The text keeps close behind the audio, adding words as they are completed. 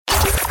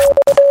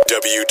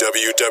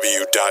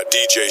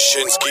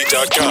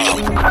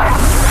www.djshinsky.com.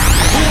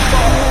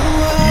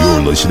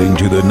 You're listening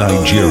to the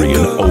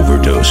Nigerian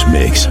Overdose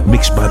mixed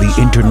by the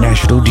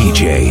international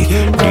DJ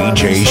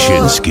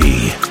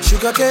Shinski.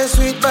 Sugar cane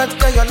sweet, but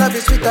your love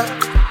is sweeter.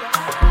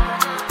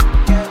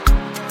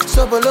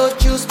 So below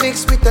juice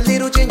mixed with a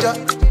little ginger.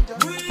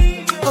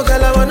 Oh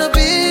girl, I wanna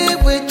be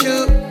with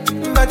you,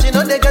 but you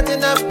know they got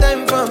enough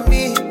time for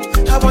me.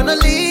 I wanna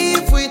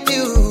live with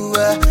you.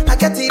 I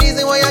got the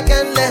reason why I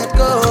can't let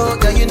go.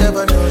 Girl, you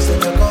never know, so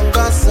you gon'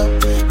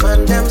 gossip.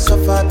 Man, them so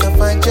far to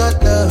find your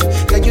love.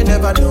 Girl, you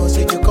never know, so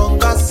you gon'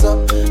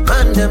 gossip.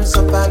 Man, them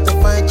so far to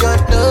find your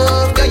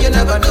love. Girl, you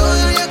never know,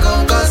 so you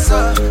gon'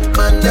 gossip.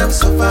 Man, them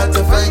so far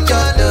to find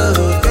your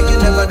love. Girl, you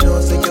never know,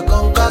 so you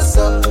gon'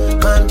 gossip.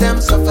 Man, them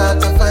so far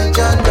to find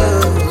your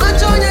love.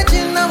 Match on your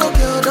chin, now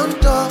girl,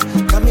 don't talk.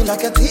 Come in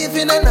like a thief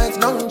in a night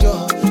long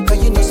jaw. Girl,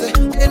 you know, say,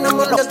 ain't no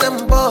more lost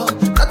them ball.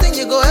 Nothing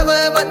you go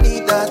ever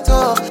need at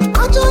all.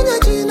 Match on your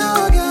chin,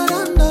 now girl,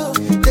 don't know.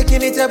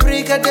 Taking it a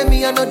break, and then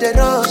me, I know the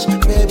rush.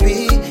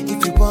 Baby,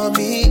 if you want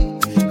me,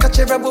 catch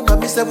a rebel,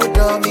 mommy, say, with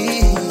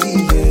me.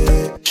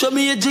 Yeah. Show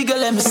me a jigger,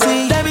 let me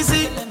see. Let me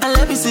see. And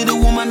let me see the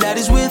woman that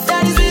is with.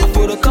 I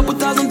put a couple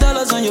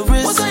 $1,000 on your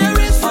wrist. What's on your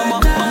wrist? Mama,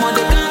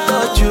 they can't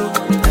touch you.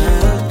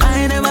 I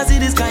ain't never see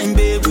this kind,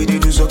 babe. We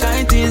do some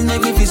kind things,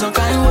 make me feel some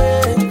kind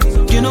way.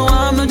 You know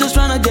I'm not just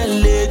tryna get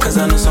laid, cause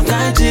I know some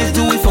kind chicks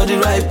do it for the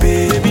right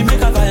pay. Baby,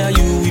 make I fire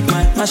you with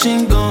my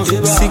machine gun.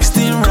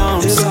 16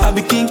 rounds, I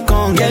be King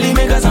Kong. Girlie,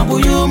 make I sample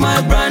you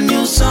my brand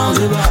new song.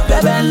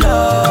 Baby,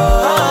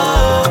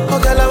 love. Oh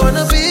girl, I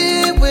wanna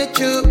be with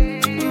you,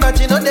 but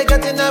you know they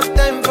got enough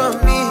time for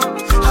me.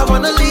 I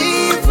wanna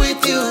live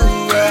with you,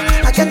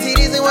 yeah. I got the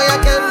reason why I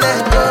can't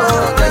let go.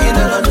 Girl, you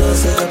never know,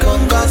 say you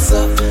gon'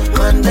 gossip.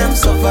 Man, them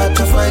so far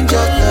to find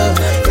your love.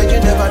 Girl, you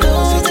never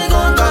know, say you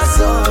gon'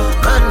 gossip.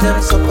 Man,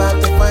 them so far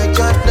to find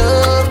your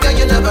love. Girl,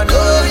 you never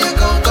know, you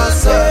gon'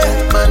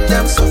 gossip. Man,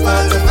 them so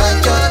far to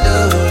find your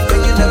love.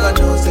 Girl, you never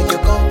know, say you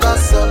gon'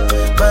 gossip.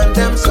 Man,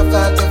 them so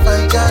far to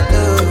find your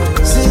love.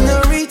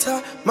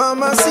 Señorita,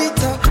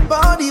 mamacita,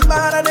 body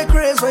bad and the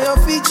craze for your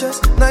features.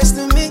 Nice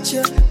to meet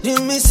you,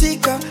 Jimmy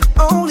Sika.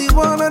 Only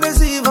wanna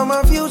deceive on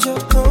my future.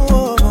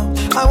 Oh,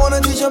 I wanna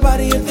teach your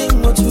body a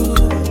thing or two.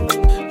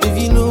 If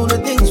you know the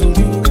things we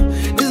do,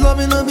 this love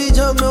will not be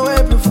just no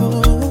April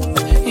Fool.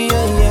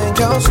 Yeah,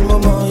 girl, some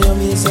mama, you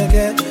me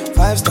second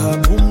 5-star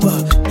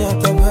boomba,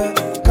 nyatabe,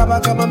 kaba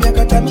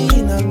miaka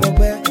tamina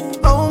ngobe.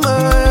 Oh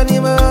man,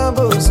 you my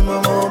boss,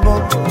 mama,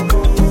 bon.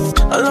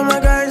 All of my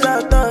guys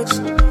are thugs,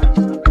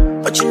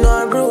 but you know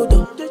I'm rude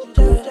though.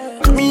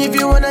 Tell me if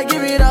you wanna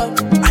give it up,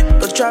 I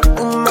go trap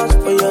much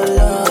for your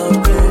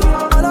love,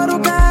 yeah. All of the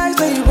guys,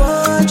 they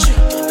want you,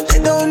 but they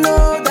don't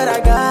know that I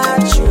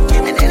got you.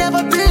 And they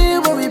never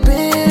been what we've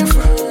been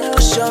through.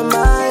 Cause you're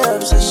my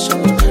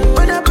obsession.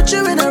 When I put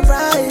you in a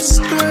right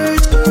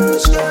skirt,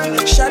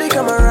 shawty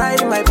come and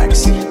ride in my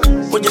backseat.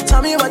 Would you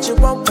tell me what you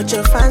want, what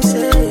you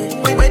fancy?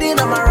 Waiting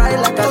on my ride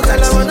like a taxi.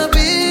 Girl, I wanna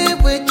be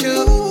with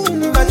you,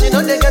 but you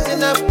know they got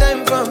enough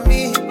time for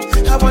me.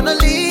 I wanna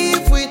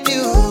live with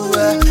you.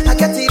 I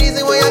got the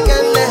reason why I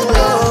can't let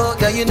go.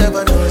 Girl, you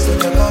never know, so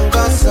you gon'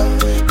 gossip.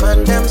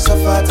 Man, them so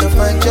far to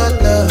find your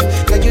love.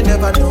 Girl, you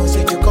never know, so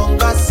you gon'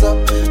 gossip.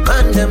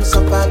 Man, them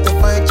so far to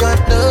find your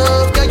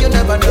love. Girl, you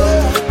never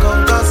know, you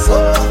gon'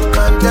 gossip.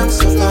 Man, them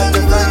so far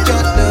to find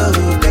your love.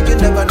 Girl, you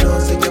never know,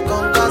 so you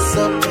gon'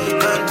 gossip.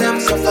 Man, them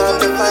so far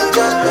to find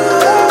your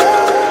love.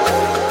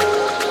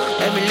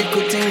 Every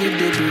little thing you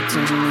did do to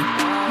me,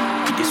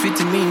 you sweet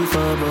to me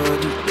for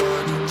body.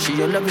 She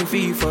your loving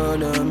fee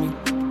follow me.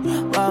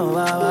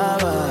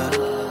 Wow.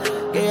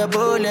 Get your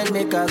bullet,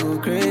 make her go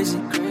crazy.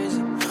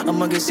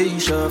 I'ma get say you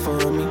sure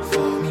for me.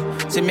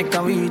 Say make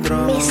her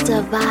withdraw.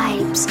 Mr.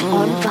 Vibes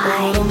on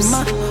Vibes.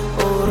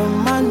 Oh,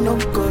 man, no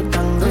go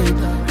down great.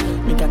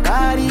 Make a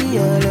carry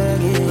your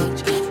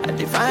luggage. I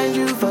define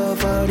you for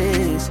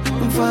this.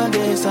 For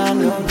this, I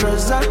no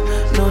trust,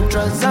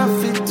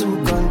 fit to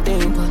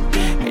contain.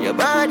 And your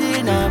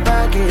body not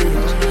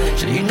baggage.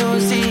 So you know,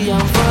 see,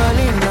 I'm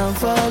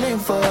falling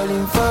for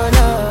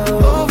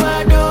love.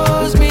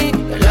 Overdose me,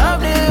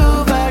 love they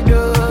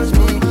overdose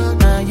me.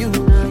 Now you,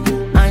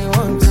 I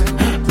want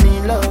me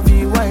love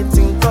you, I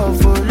think of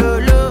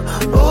follow.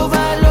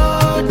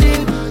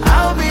 Overloading,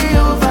 I'll be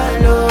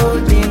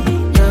overloading.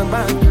 Your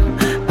bank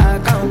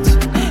account,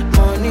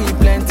 money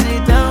plenty,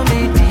 tell me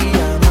the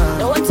amount.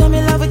 No one tell me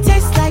love would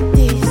taste like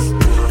this.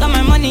 Got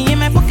my money in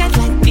my pocket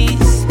like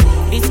this.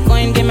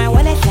 Bitcoin in my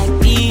wallet like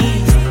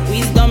this.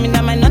 Wisdom in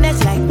my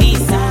knowledge like this.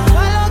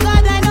 Follow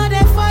God, I know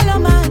they follow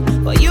man.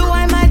 For you,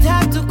 I might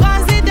have to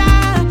consider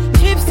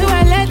trips to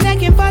LA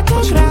taking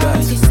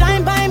photographs. She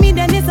signed by me,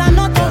 then it's an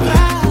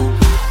autograph.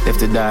 Live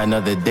to die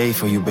another day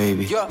for you,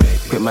 baby.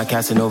 Quit my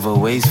Casanova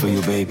ways for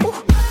you, baby.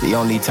 The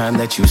only time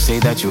that you say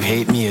that you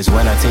hate me is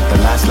when I take the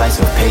last slice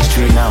of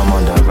pastry. Now I'm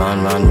on the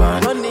run.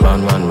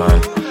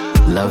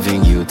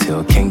 Loving you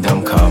till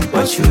kingdom come,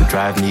 but you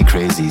drive me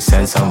crazy.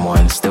 Send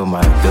someone, still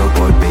my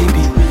billboard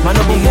baby. My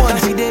number one,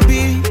 see they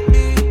be.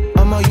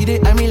 I'm all you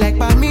did, I mean like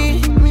by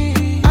me.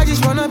 I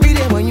just wanna be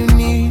there when you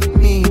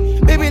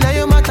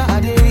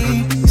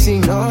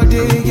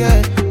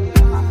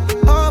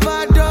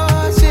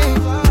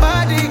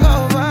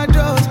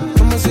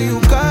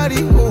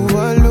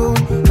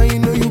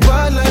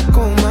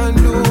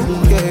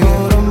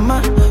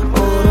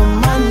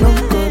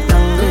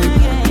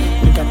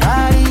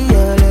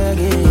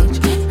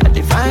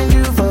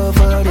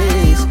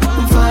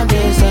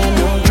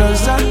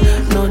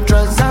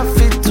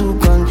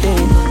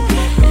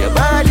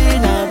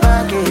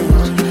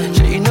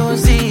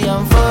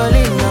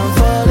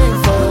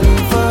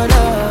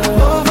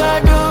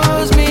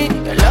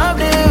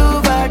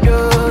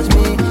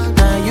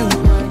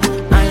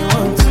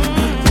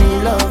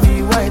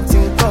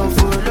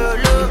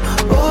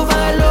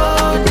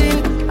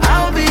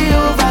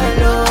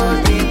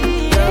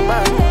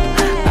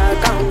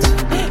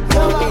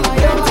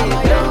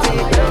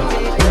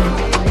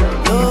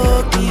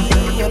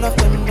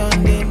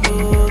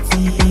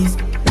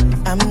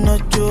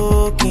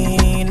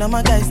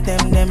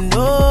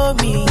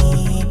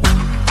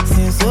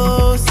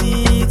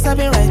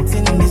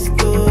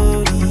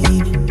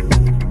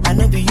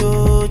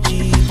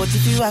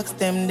if you ask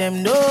them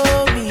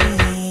know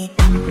me.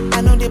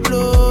 I know they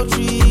blow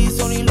trees,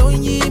 only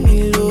lonely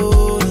me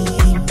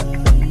lonely.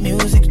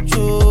 Music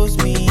chose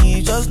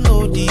me, just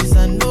know this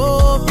and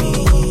know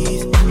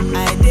peace.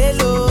 I dey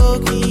low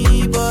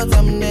key, but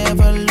I'm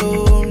never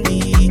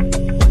lonely.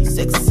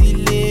 Sexy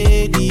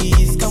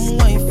ladies, come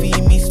wine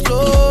for me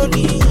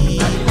slowly.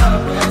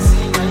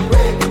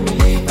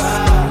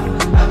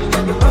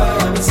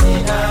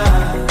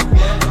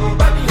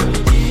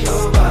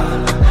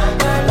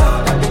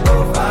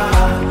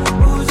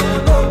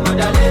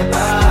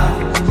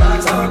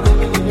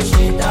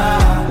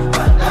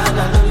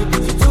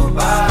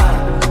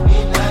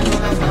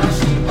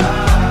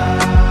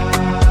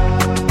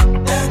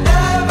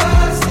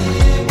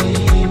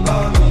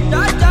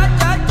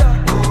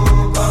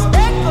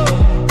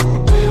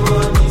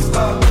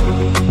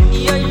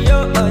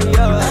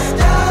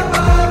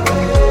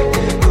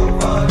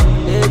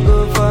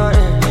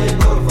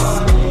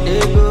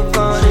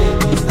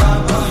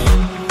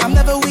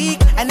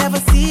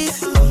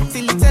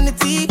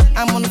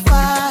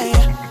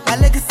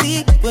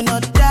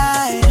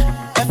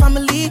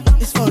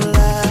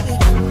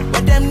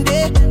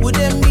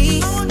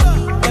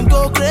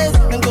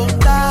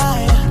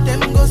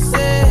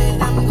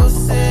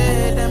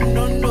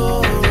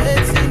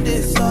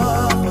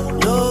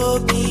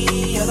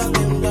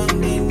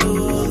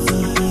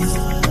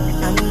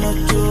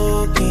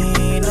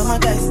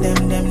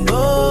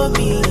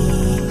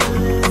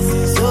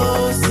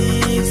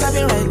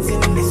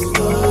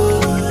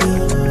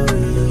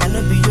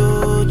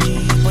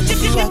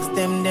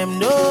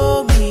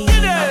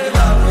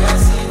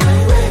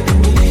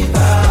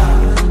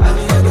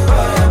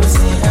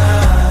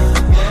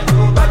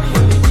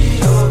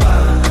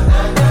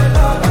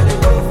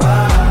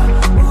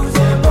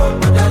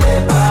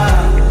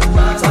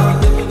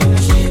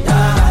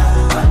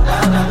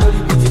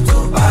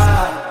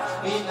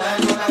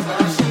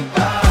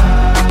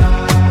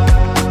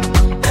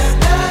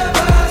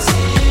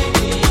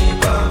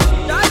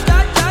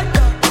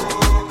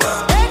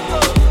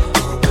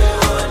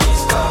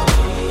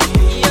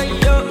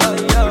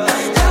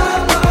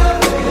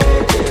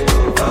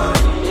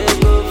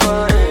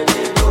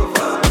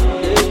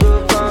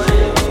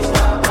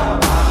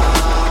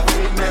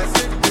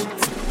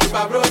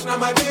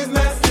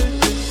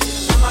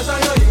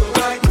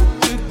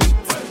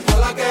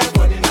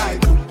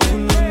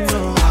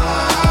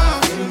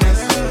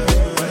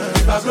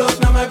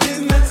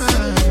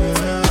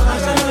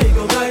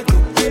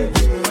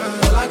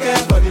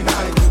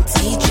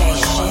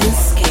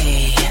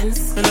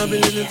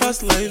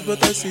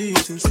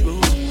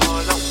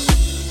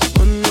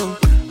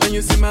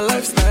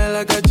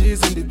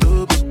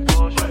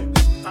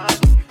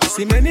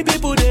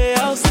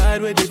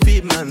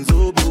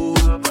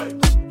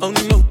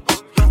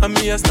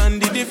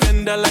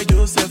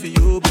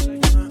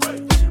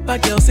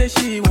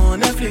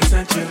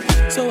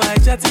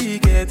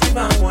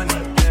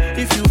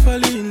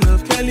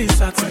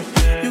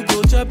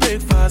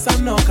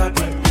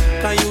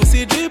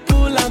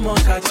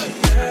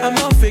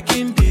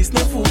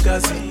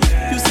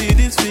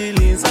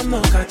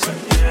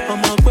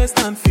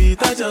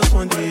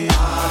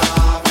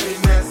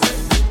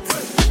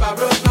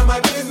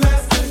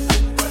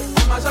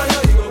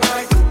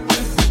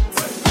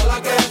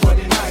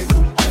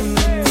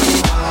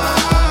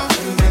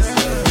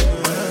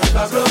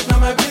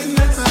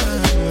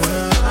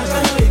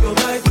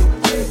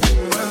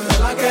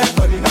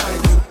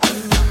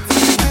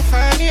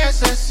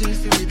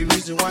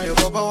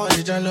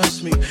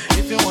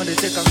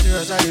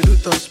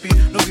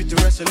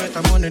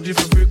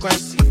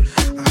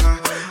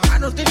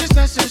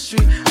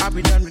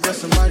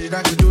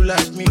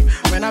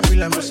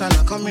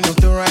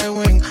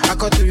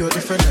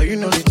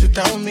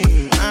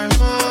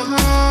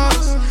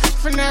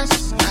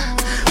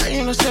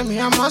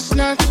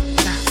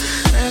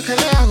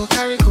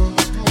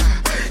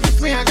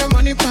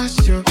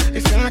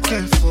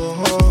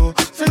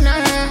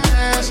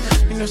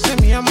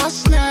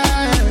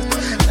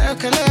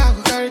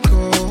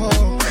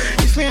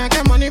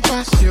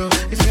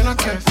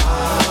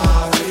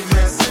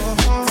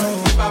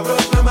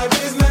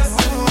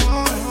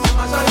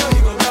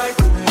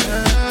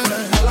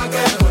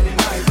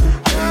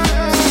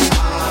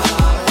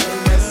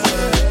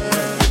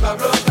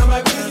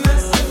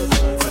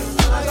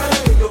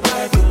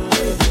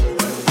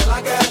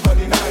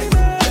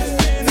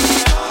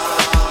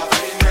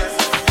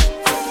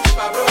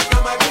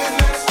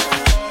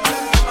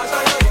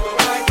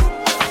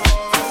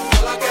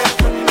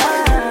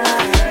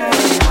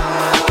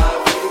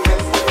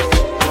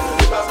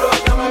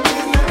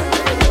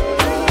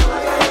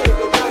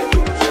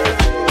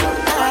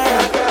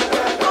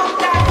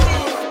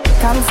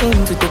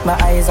 To take my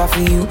eyes off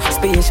of you,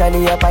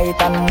 spatially up I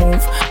and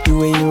move. The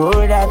way you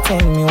hold that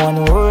thing, me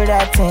wanna hold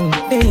that thing.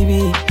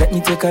 Baby, let me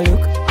take a look.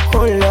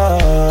 Oh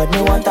Lord,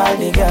 me want all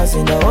the girls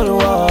in the whole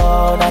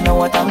world. I know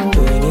what I'm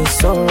doing is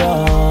so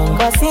wrong.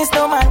 Cause since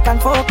no man can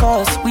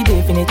focus, we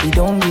definitely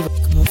don't give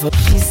a fuck.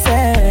 She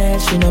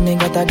said, she know me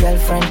got a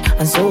girlfriend.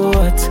 And so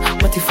what?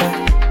 What if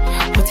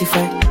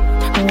I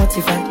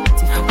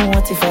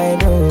What if I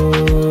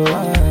do?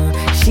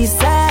 She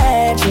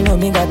said she know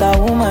me got a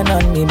woman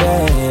on me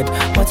bed.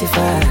 What if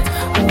I,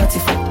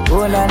 oh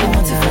la la la,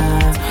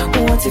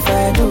 what if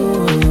I do?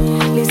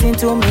 Listen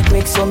to me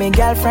quick, so me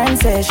girlfriend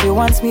says she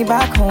wants me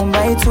back home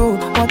by 2.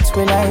 What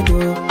will I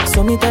do?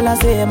 So me tell her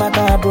say my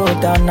car broke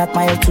down at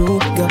mile 2.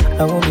 Girl,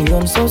 I won't be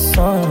home so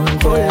soon.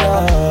 Oh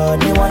Lord,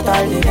 me want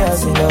all the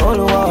girls in the whole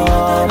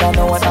world. I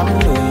know what I'm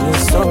doing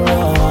is so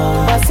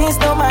wrong, but since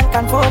no man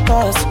can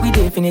focus, we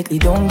definitely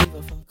don't give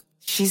a fuck.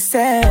 She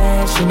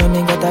said she know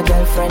me got a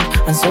girlfriend,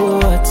 and so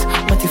what?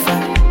 What if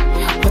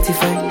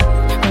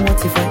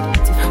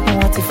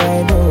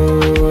I do?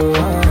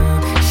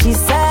 She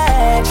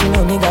said she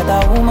know me got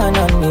a woman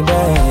on me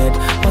bed.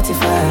 What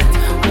if I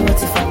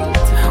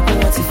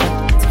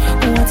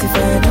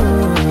do?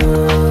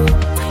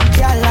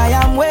 Girl, I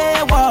am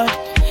wayward,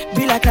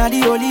 be like not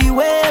the only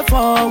way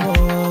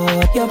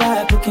forward. Your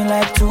back looking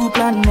like 2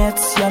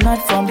 planets, you're not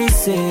from the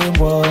same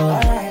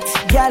world.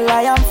 Girl,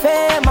 I am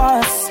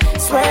famous,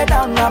 swear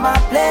down I'm a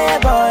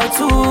playboy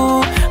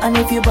too. And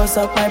if you bust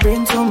up my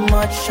brain too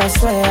much, I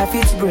swear I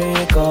fit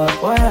break up.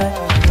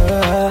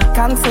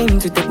 Can't seem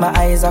to take my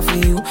eyes off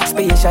you,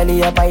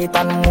 especially a bite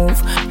and move.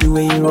 The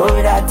way you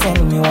roll that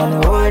thing, me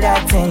wanna roll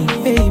that thing.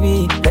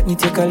 Baby, let me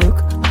take a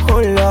look. Oh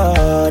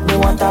Lord, me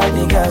want all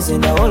the girls in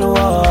the whole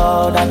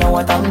world. I know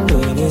what I'm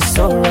doing is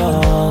so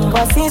wrong,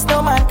 but since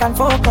no man can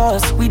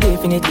focus, we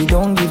definitely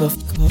don't give a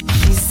fuck.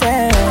 She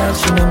said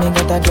she know me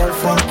got a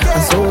girlfriend,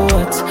 and so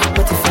what?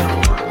 What if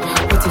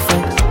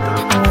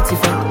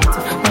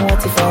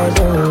I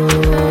do?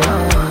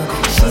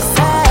 She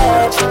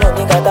said she know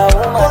me got a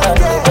woman on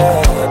the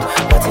bed.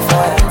 What if I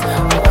do?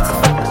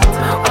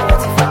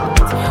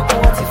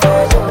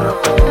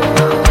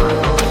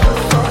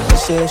 She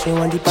say she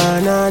want the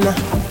banana.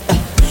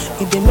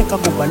 If they make her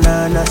go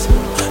bananas,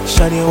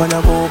 shawty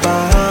wanna go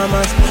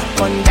Bahamas.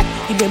 One that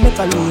if they make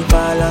her lose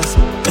balance.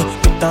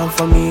 Put down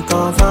for me,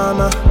 come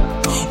farmer.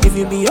 If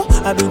you be yo,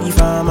 I be the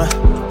farmer.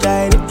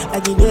 Tried it, I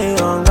get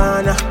it on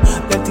Ghana.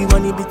 Let the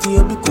money be to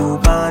you, be cool,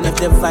 man. If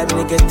the vibe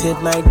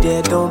negative, my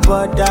dear, don't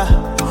bother.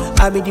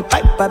 I be the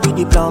pipe, I be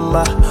the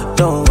plumber.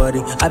 Don't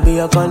worry, I be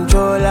your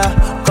controller.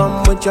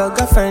 Come with your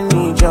girlfriend,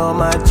 need your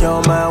match,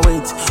 your my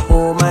weight,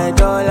 oh my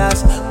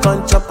dollars.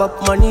 Come chop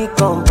up money,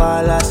 come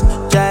palace.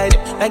 Tried it,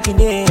 like it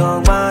ain't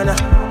on Ghana.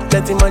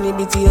 Let the money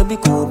be to you, be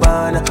cool,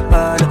 banana.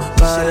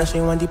 She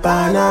want the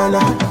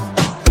banana.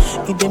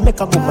 If they make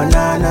her go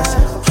bananas,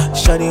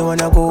 shawty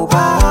wanna go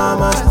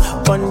Bahamas.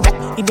 One that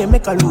if they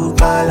make her lose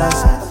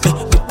balance.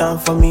 Put down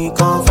for me,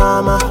 come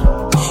farmer.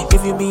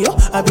 If you be yo,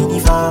 I be the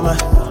farmer.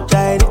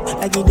 Tried it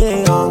like it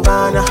day on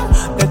Ghana.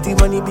 Let the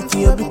money be to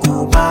you, be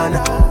cool,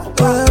 banana.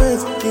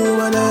 Wait, you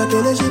wanna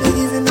kill her, she be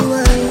giving me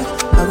wine.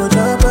 I go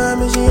drop her,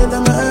 me she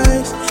enter my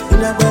eyes.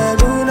 In a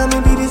bedroom, I me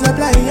be the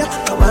supplier.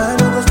 I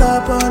wanna go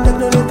stop on them,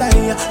 no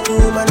retire. You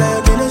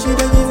wanna kill her, she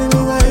be giving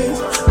me wine.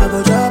 I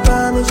go drop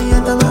her, me she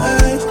enter my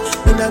eyes.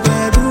 In a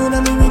bedroom, I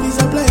me be the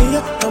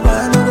supplier. I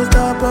wanna go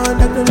stop on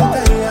them, no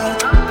retire.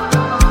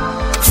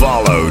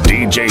 Follow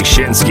DJ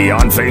Shinski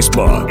on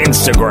Facebook,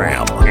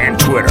 Instagram, and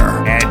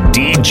Twitter at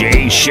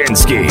DJ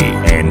Shinski,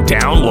 and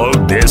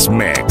download this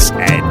mix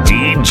at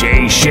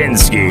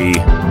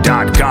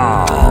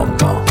djshinsky.com.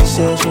 She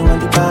say she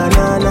want the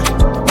banana.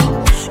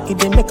 If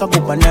they make her go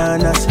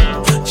bananas,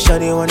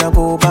 shawty wanna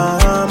go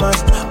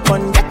Bahamas.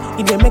 One that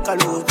if they make her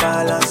lose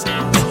balance.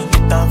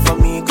 Put down for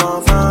me,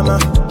 come farmer.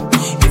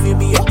 If you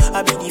be yo,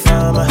 I be the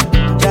farmer.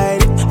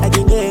 Tried it like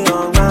it day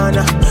on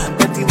Ghana.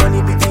 Let the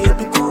money be to you,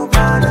 be cool,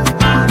 banana.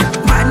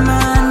 Bad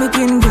man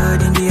looking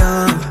good in the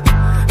air.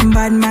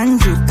 Bad man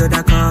drip to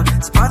the car.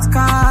 Sports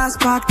cars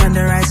parked on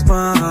the right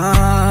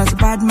spot.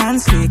 Bad man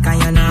slick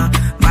and you know.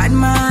 Bad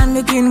man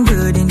looking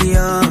good in the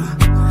air.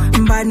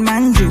 Bad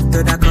man drip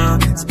to the car.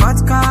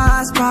 Sports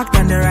cars parked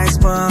on the right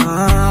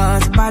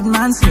spot. Bad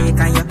man slick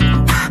and you.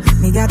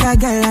 Me got a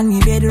girl on me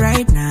bed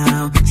right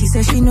now. She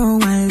says she no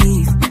one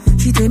leave.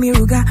 She tell me,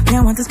 Ruga, me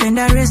I want to spend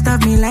the rest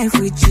of me life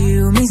with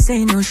you. Me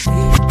say no shit.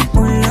 Oh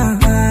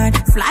Lord,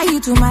 fly you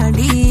to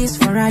Maldives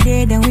for a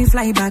day, then we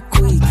fly back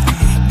quick.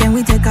 Then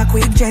we take a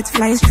quick jet,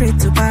 fly straight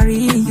to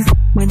Paris.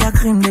 With the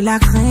creme de la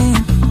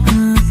creme.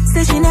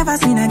 Say she never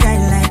seen a guy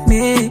like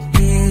me.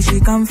 Yeah, she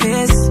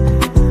confess.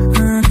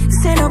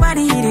 Say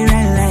nobody hit it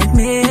right like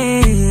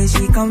me.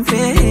 She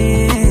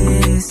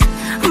confess.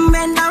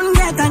 Bend down,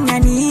 get on your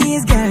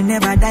knees, girl,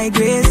 never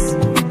digress.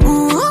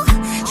 Ooh,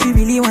 she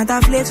really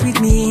wanna flex with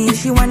me.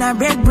 She wanna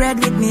break bread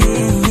with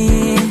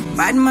me.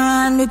 Bad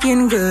man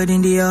looking good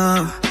in the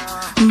air.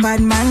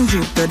 Bad man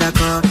drip to the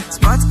car.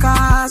 Sports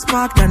cars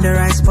parked on the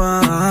right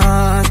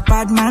spot.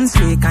 Bad man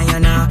slick and you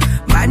know.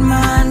 Bad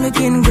man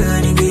looking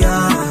good in the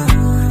air.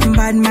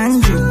 Bad man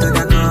drip to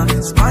the car.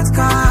 Sports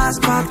cars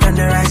parked on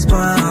the right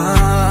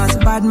spot.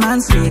 Bad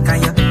man slick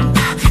and you.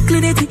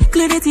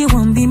 Clarity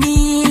won't be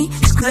me.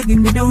 Just give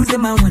me those,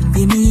 them I won't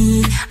be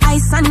me. I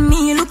Ice on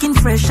me, looking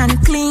fresh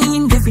and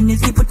clean.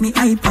 Definitely put me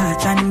eye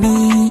patch on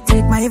me.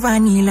 Take my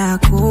vanilla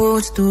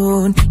cold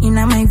stone in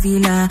my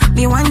villa.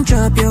 Me one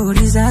drop your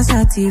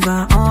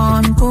sativa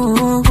on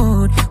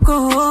cold.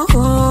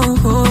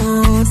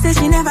 Say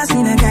she never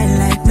seen a guy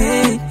like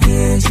me.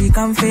 Yeah, she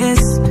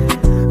confess.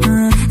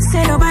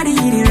 Say nobody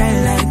hit it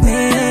right like me.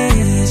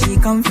 She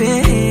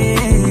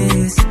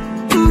confess.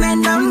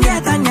 Men don't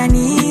get on your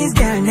knees,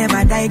 girl,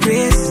 never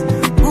digress.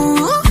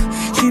 Ooh,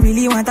 she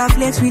really wanna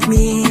flex with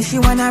me. She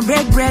wanna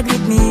break bread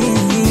with me.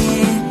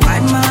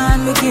 Bad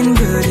man looking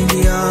good in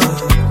the air.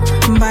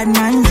 Bad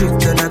man drip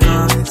to the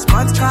car.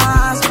 Sports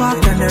cars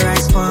parked on the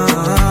right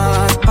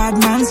spot. Bad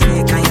man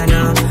slick and you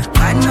know.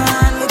 Bad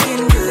man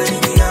looking good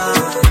in the air.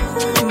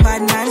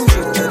 Bad man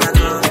drip to the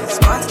car.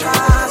 Sports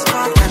cars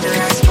parked on the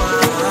right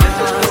spot.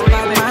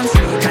 Bad man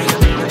slick and you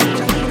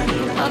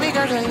know. All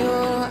because of you,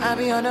 I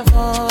be on the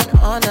phone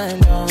all night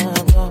long.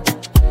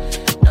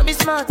 Don't be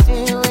smart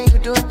when you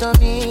do it to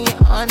me.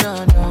 Oh no.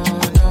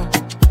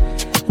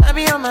 I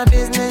be on my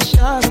business,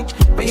 shawty,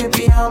 but you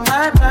be on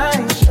my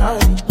mind,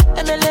 shawty.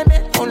 MLM,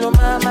 all of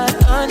my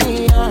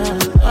honey,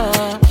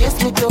 kiss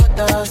me to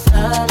the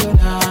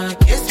cellular,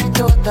 kiss me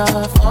to the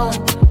phone.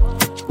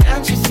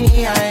 Can't you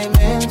see I'm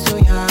into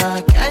ya?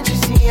 Can't you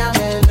see I'm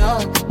in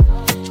love?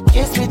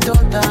 Kiss me to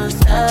the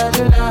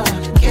cellular,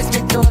 kiss me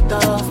to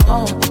the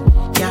phone.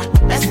 Yeah,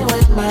 messing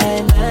with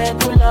my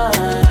medulla,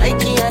 I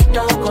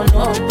don't go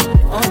low.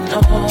 Oh no.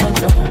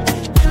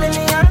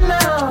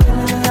 Emiliano.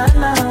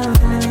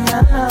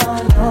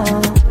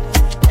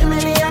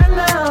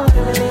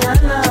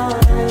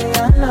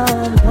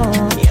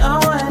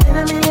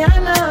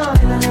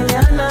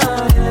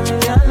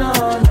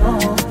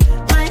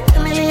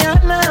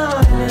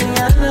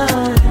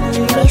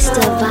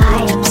 Mr.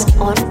 Vibes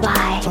on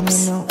Vibes. Let me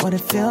know what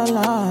it feel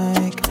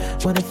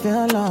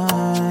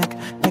like.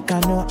 Like I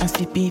know I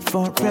see beat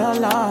for real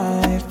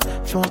life.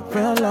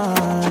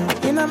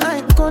 In a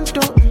my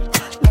condo,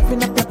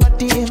 loving up your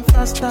body in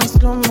fast and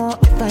slow mo.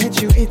 If I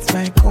hit you, it's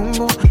my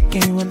combo.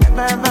 Can you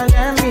never ever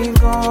let me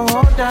go?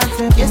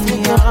 Dancing, kiss me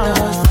to the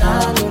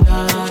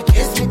cellular,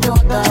 kiss me to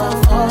the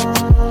phone.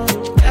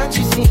 Can't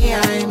you see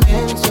I'm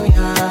into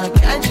ya?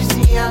 Can't you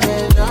see I'm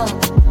in love?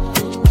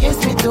 Kiss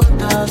me to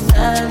the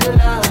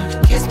cellular,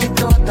 kiss me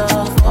to the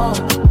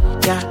phone.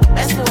 Yeah,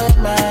 messing with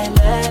my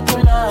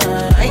medulla,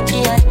 I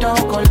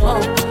don't go low.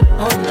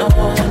 Oh no.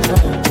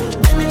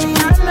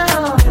 Emiliano.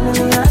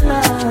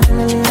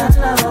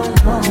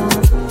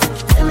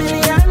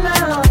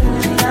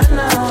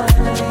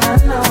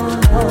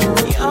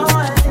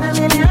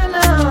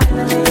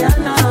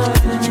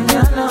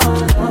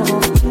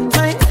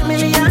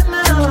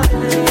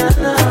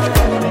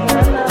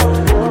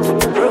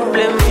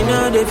 Problem in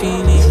all the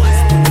feelings,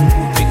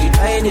 we can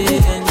try to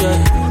enjoy.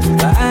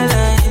 But I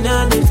like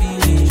all the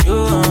feelings,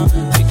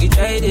 we can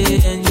try to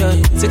enjoy.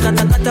 Se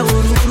kata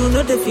uru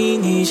no the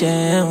finish,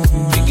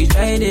 we can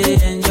try to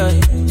enjoy.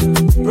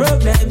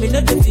 Problem in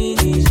all the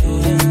feelings, so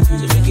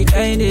we can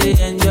try to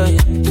enjoy.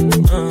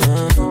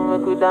 We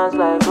could dance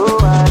like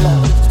Luala,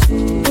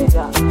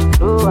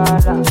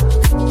 Luala.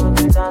 We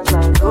could dance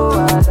like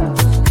Luala,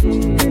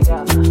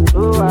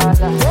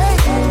 Luala.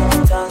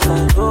 Dance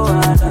like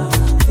Luala,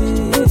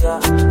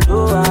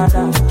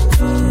 Luala.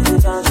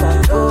 Dance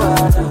like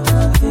Luala,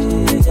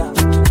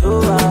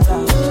 Luala.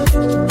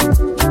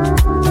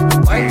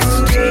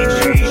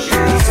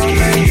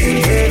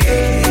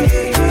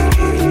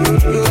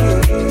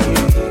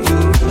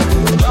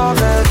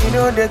 You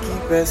know they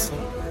keep pressing.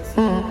 A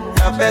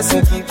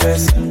person keep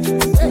pressing.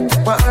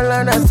 But all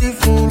I see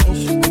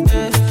finish.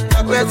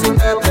 A person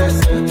keep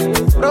pressing.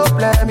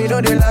 Problem, you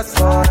know they last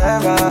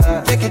forever.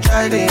 Take it,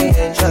 try to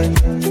enjoy.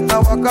 I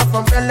walk up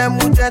from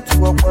Belemuja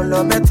to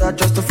Apollo Meta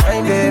just to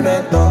find a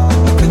mentor.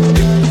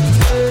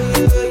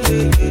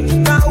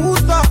 Now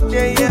who's up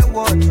there, yeah,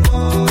 what?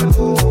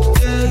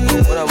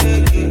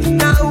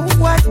 Now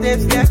what they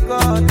fear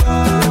God?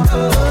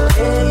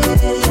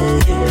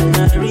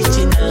 Not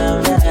reaching the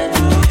love that I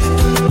do.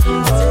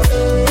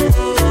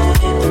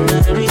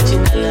 Not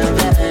reaching the love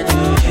that I do.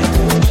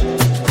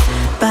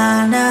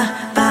 Bana,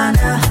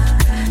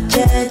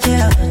 jeje,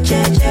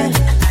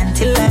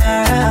 until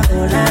now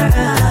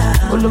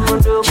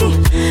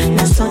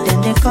so then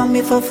they call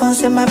me for fun,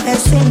 say my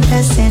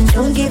person.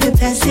 Don't give it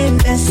person.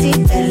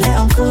 Belle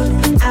uncle,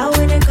 how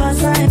will they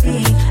consign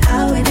me?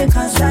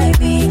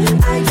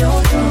 I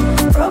don't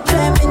know.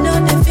 Problem, you know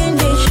the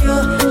finish you.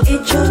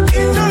 It choke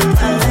you.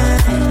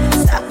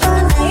 Stop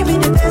on, I be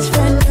the best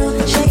friend.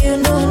 Say you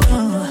know.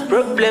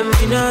 Problem,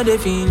 you know the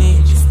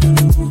finish.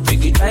 We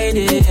can try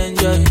to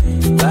enjoy.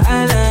 But I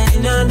like, you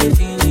know the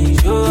finish.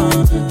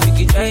 We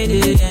can try to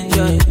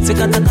enjoy. Se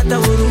kata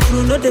uru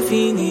no the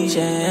finish.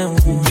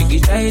 We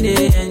can try to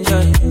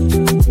enjoy.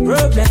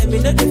 Problem, you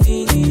know the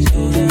finish.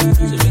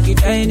 So we can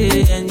try to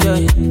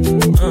enjoy.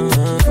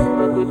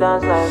 We could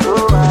dance like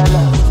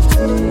Luala,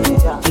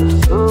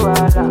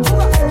 Luala.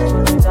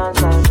 We dance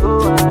like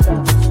Luala,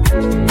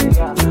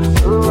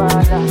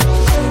 Luala.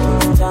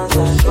 Dance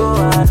like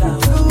Luala,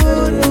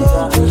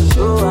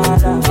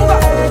 Luala.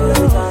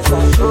 Dance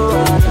like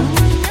Luala.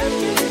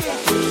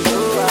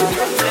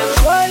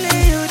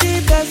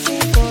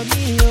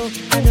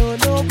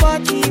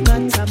 body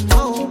matter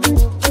more.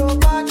 Your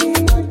body,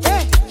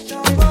 hey,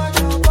 your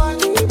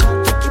body.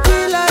 It be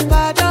like I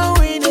don't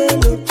win a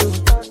lotto.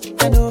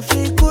 I know if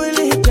you cool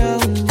it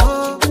down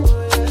more.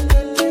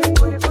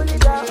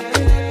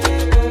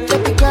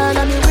 Baby girl,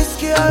 I'm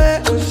whiskey away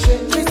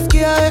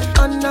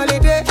on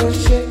holiday.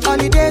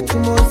 Holiday to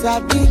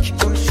Mozambique.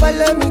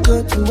 Follow me go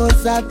to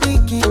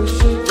Mozambique.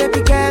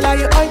 Baby girl, are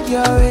you on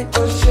your way?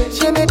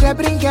 She made her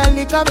bring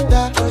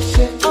helicopter.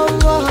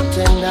 Oh,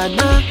 tender,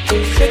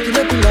 shake it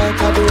up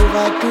like I do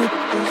overdo.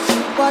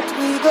 But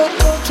we go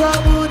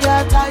trouble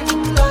their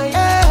timeline.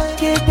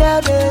 Give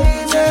them a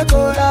easy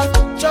go laugh.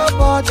 Chop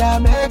all their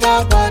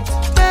mega butt.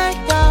 Make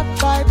that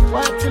fight,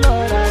 what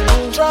Lord I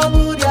know.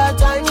 Trouble their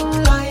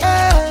timeline.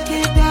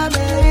 Give them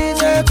a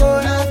easy go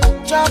laugh.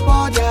 Chop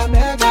all their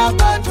mega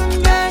butt.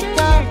 Make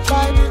that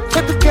fight.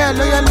 Baby girl,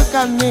 oh you look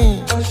at me.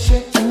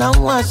 And I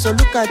want so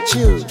look at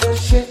you.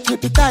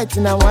 Keep it tight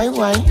in a wine.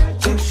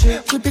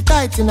 Keep it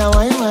tight in a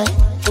wine.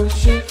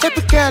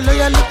 Baby girl, oh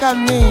you look at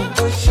me.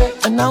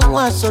 And I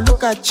want so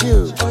look at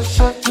you.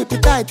 Keep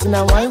it tight in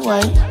a wine.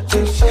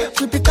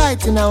 Keep it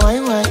tight in a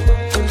wine.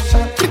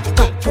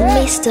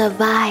 Mr.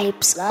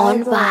 Vibes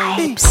on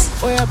Vibes.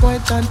 Oh yeah,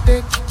 point and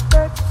take.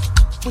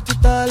 Put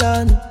it all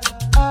on.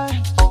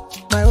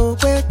 My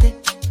old way.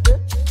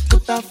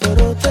 Put that for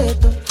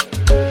rotator.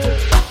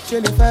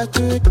 Chill if I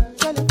could.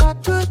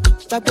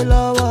 Tap the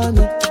low on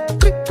me.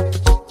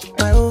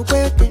 My old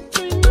way.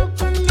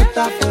 Put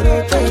that for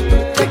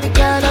rotator. Take the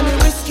girl and me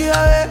whiskey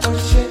away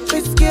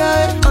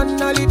on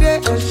holiday.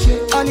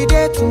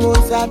 Holiday to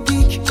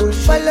Mozambique.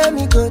 Follow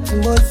me go to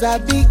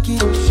Mozambique.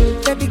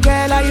 Baby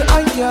girl, are you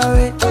on your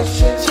way?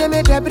 She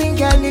made her bring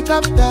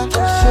helicopter.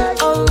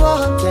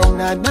 Oh,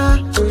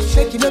 tender,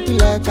 shake it up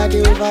like I do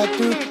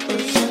overdo.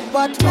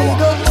 But we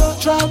go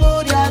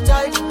trouble their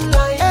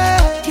timeline.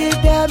 Give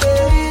them a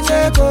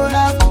easy go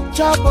laugh.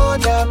 Chop on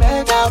their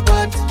mega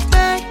butt.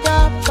 Make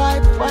that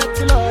fight, what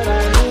Lord I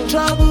know.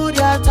 Trouble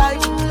their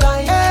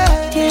timeline.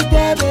 Give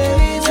them a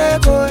easy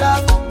go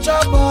laugh.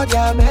 Chop on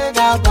their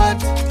mega butt.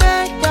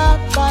 Make that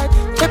fight.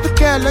 Baby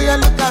girl, oh you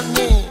look at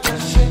me.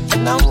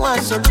 And I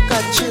want so look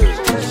at you.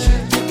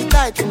 Keep it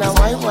tight in a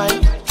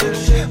wine.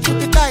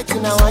 Keep it tight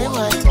in a wine.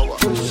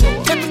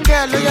 Baby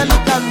girl, oh you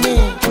look at me.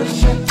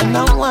 And I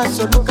want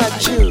so look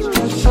at you.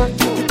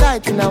 Keep it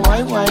tight in a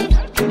wine.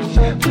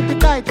 Keep it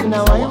tight in a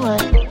wine.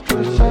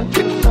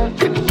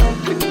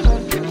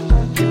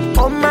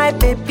 Oh my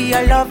baby,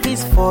 your love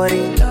is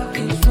foreign.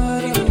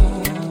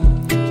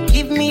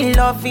 Give me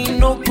loving,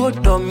 no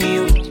good on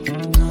you.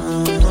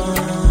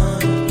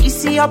 You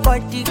see your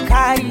body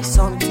carry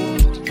something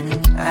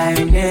I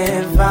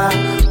never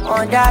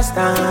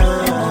understand.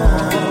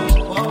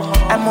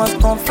 I must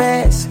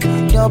confess,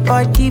 your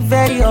body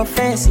very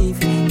offensive.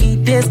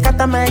 It is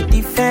scatter my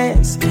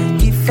defense,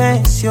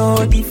 yo.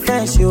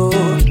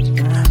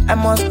 I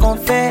must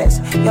confess,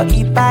 your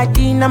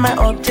body not my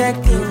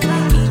objective.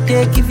 It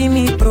is giving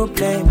me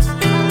problems,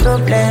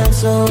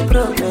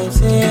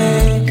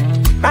 yeah.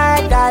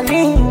 My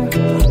darling,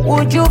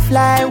 would you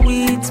fly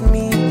with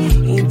me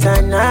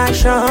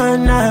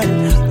international?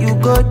 You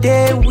go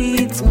there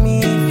with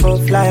me for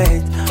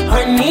flight.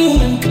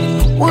 Honey,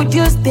 would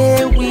you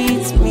stay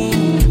with me?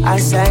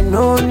 As I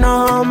know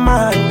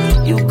normal,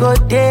 you go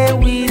there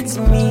with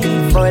me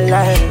for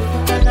life.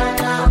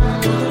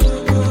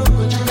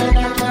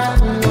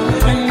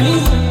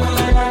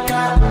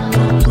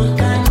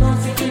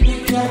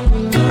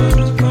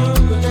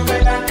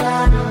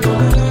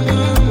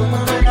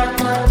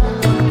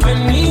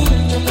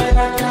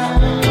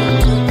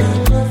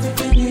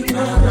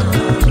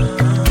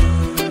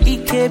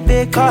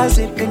 Because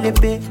it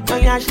believe no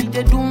yeah, she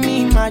dey do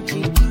me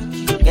magic.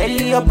 Girl,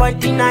 your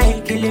body na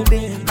ekelepe.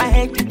 My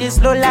head it dey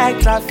slow like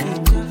traffic.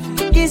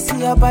 This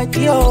your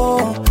body,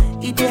 oh,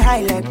 it dey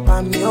high like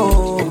palm,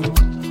 oh.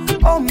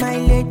 Oh my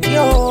lady,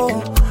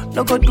 oh,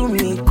 no go do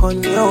me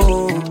con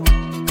yo.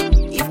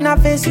 If na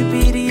face you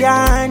be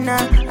Rihanna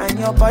and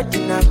your body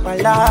na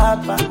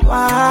palapa,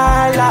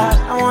 wala.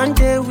 I want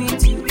day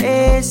with you,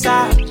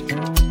 ASAP.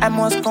 I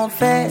must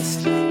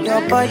confess,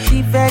 your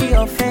body very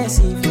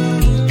offensive.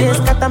 They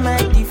scatter my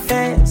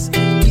defense,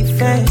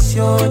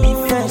 yo.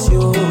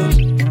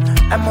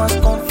 I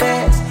must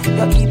confess,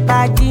 your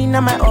body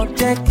not my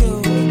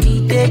objective.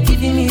 They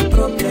giving me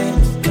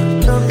problems,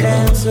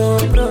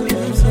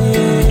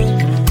 yeah.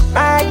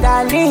 My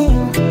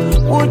darling,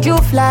 would you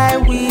fly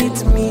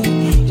with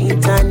me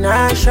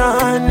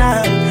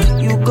international?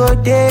 You go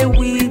there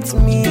with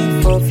me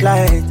for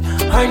flight.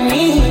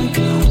 Honey,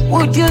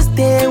 would you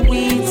stay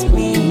with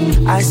me?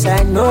 As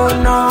I know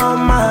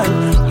normal,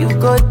 you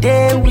go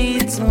there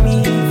with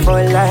me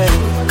for life.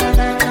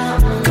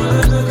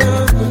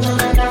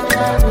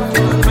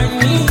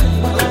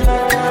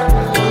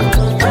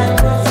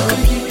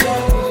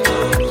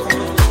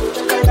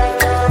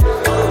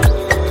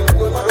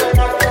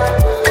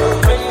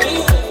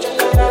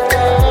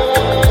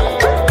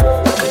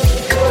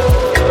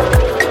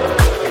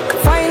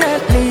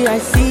 Finally, I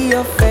see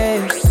your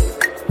face.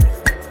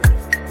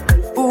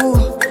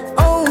 Ooh,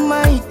 oh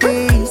my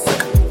days.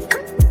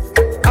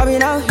 I've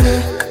been out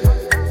here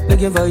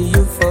begging for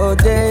you for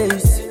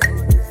days.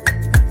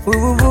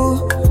 Woo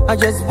woo, I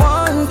just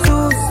want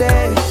to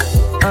say,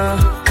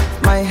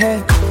 my hair,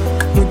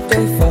 you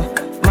pay for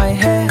my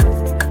hair.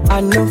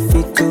 I know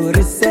fit to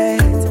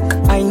reset,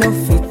 I know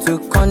fit to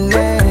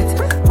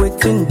connect.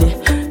 Waiting there,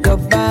 your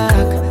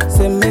back,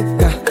 say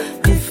make a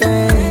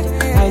defend.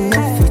 I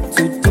know fit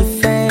to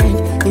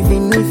defend,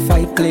 even if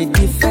I play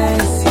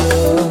defense.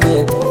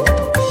 Yeah.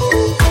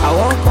 I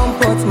won't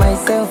comport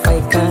myself,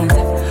 I can't.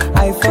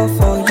 I fall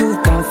for you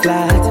down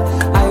flat,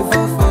 I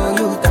fall for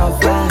you down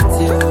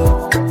flat, yo.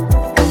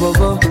 Go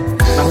go,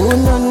 I will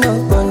not know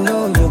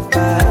you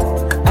bad.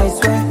 I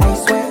swear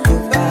you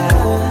bad.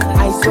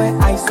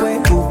 I swear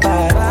you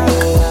bad.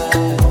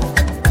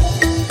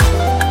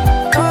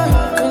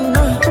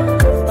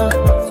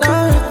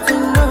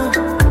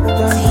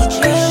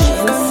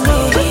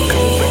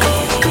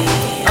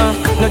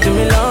 No do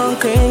me long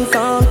thing,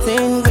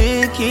 something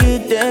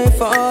wicked day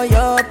for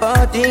your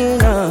body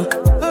now.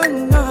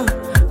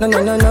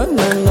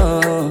 No.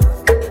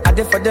 I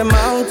did for the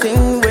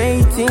mountain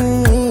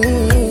waiting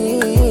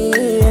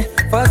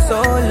for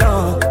so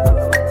long.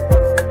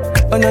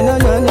 Oh no.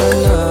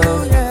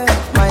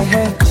 My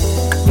hair,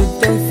 you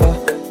pay for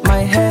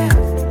my hair.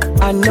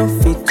 I know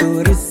fit to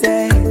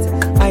reset,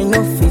 I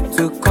know fit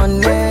to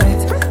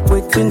connect.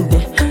 Waiting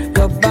there,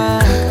 your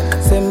back,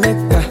 say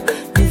make a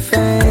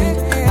defend.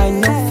 I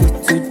know fit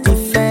to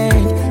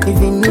defend,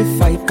 even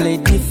if I play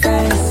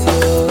defense.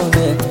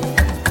 Yeah.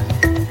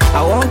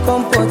 I won't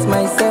comport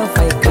myself,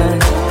 I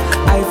can't.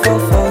 I fall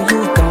for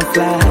you down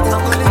flat,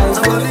 I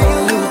fall for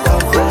you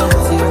down flat.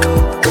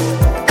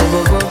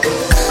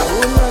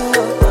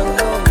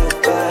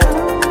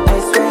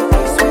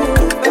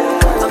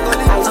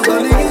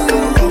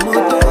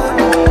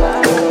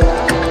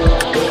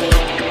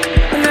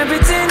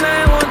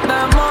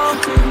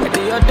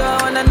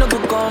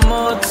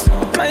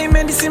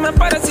 See my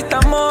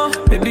paracetamol,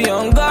 baby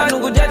on God, no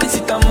go jadi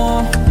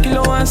sitamo.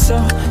 Kilo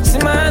answer, see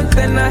my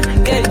antenna,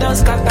 get don't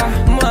scatter.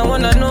 More I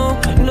wanna know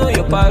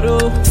your paro.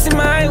 See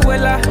my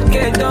wella,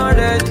 get done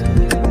red.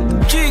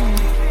 Jig,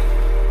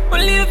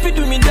 only if you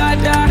do me da.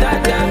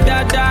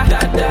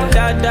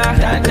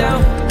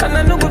 And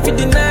I no go fit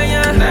deny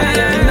ya.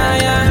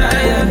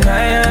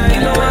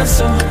 Kilo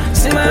answer,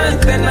 see my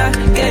antenna,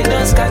 get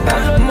don't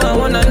scatter. More I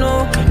wanna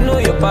know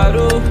your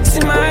paro. See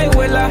my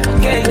wella,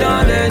 get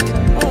done red.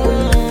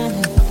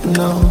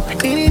 No,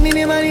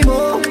 any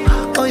more.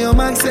 On your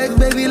mark, sex,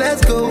 baby,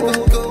 let's go.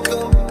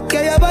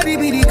 Get your body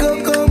be the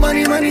coco,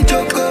 money,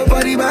 choco,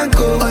 body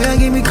banco. Oh, yeah,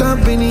 give me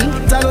company,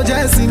 talo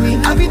just me.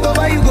 I fit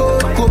over you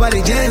go by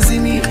the jazz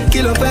me.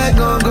 Kilo pack,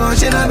 gone,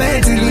 shit, I'm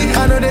mentally.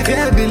 I know they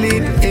can't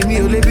believe, Amy,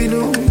 you live in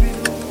you.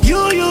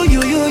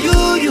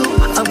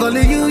 I'm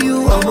calling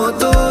you, I'm a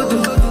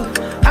todo.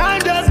 I'm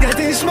just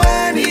getting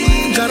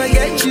money, tryna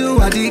get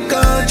you out the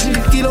country.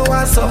 Kilo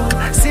waso,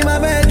 see my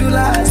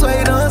medulla, so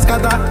you don't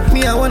scatter.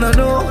 Me, I wanna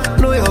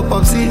know your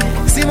popsy.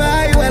 See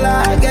my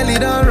wella, get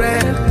it on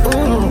red.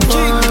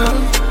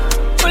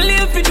 Only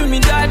if you do me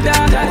da.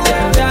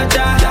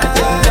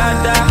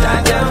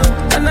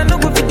 And I no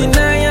go fit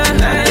deny ya.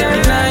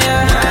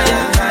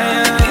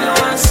 Kilo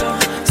waso,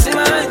 see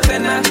my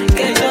antenna,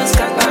 get don't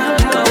scatter.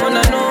 I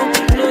wanna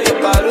know your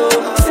paro.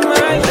 See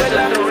my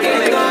wella, get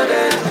it on red.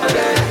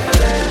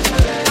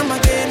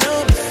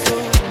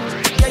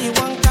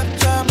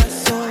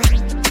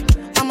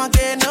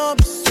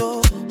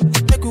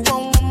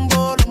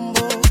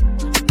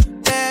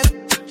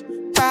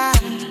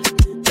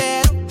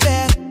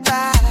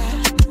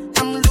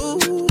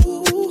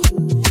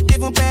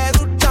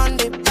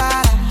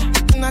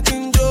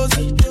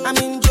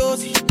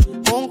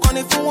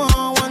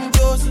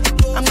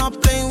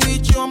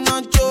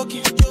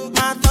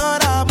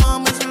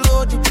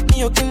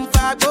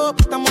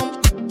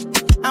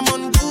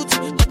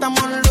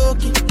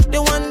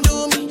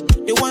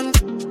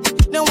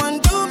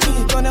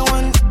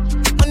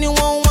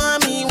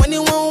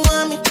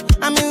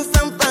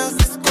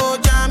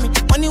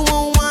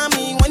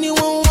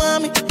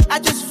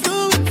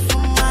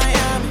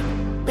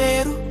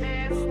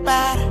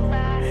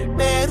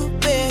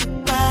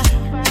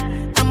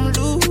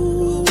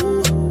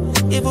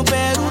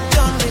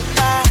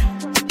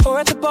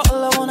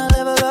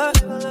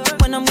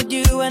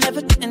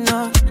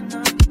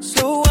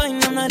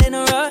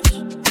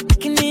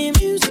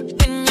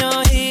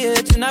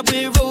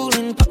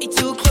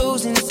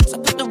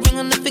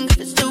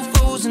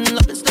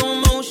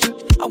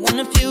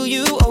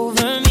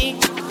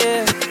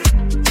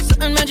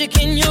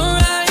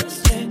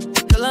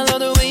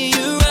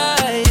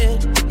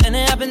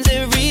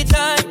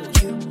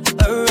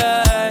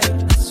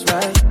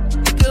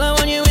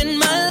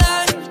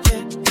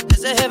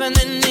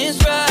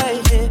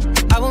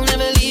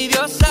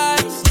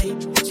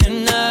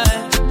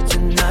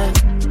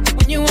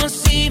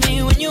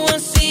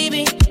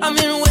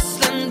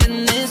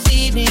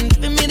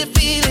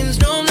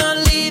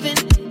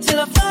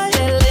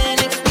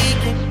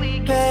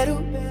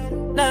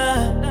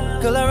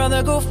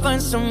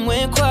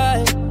 Somewhere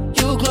quiet,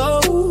 you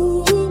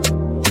glow,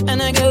 and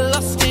I get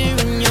lost here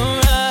in your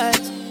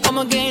eyes. I'm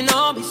again,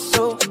 I'll be so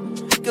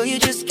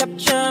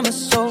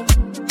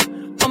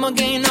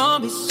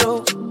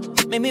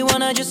Make me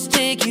wanna just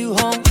take you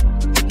home.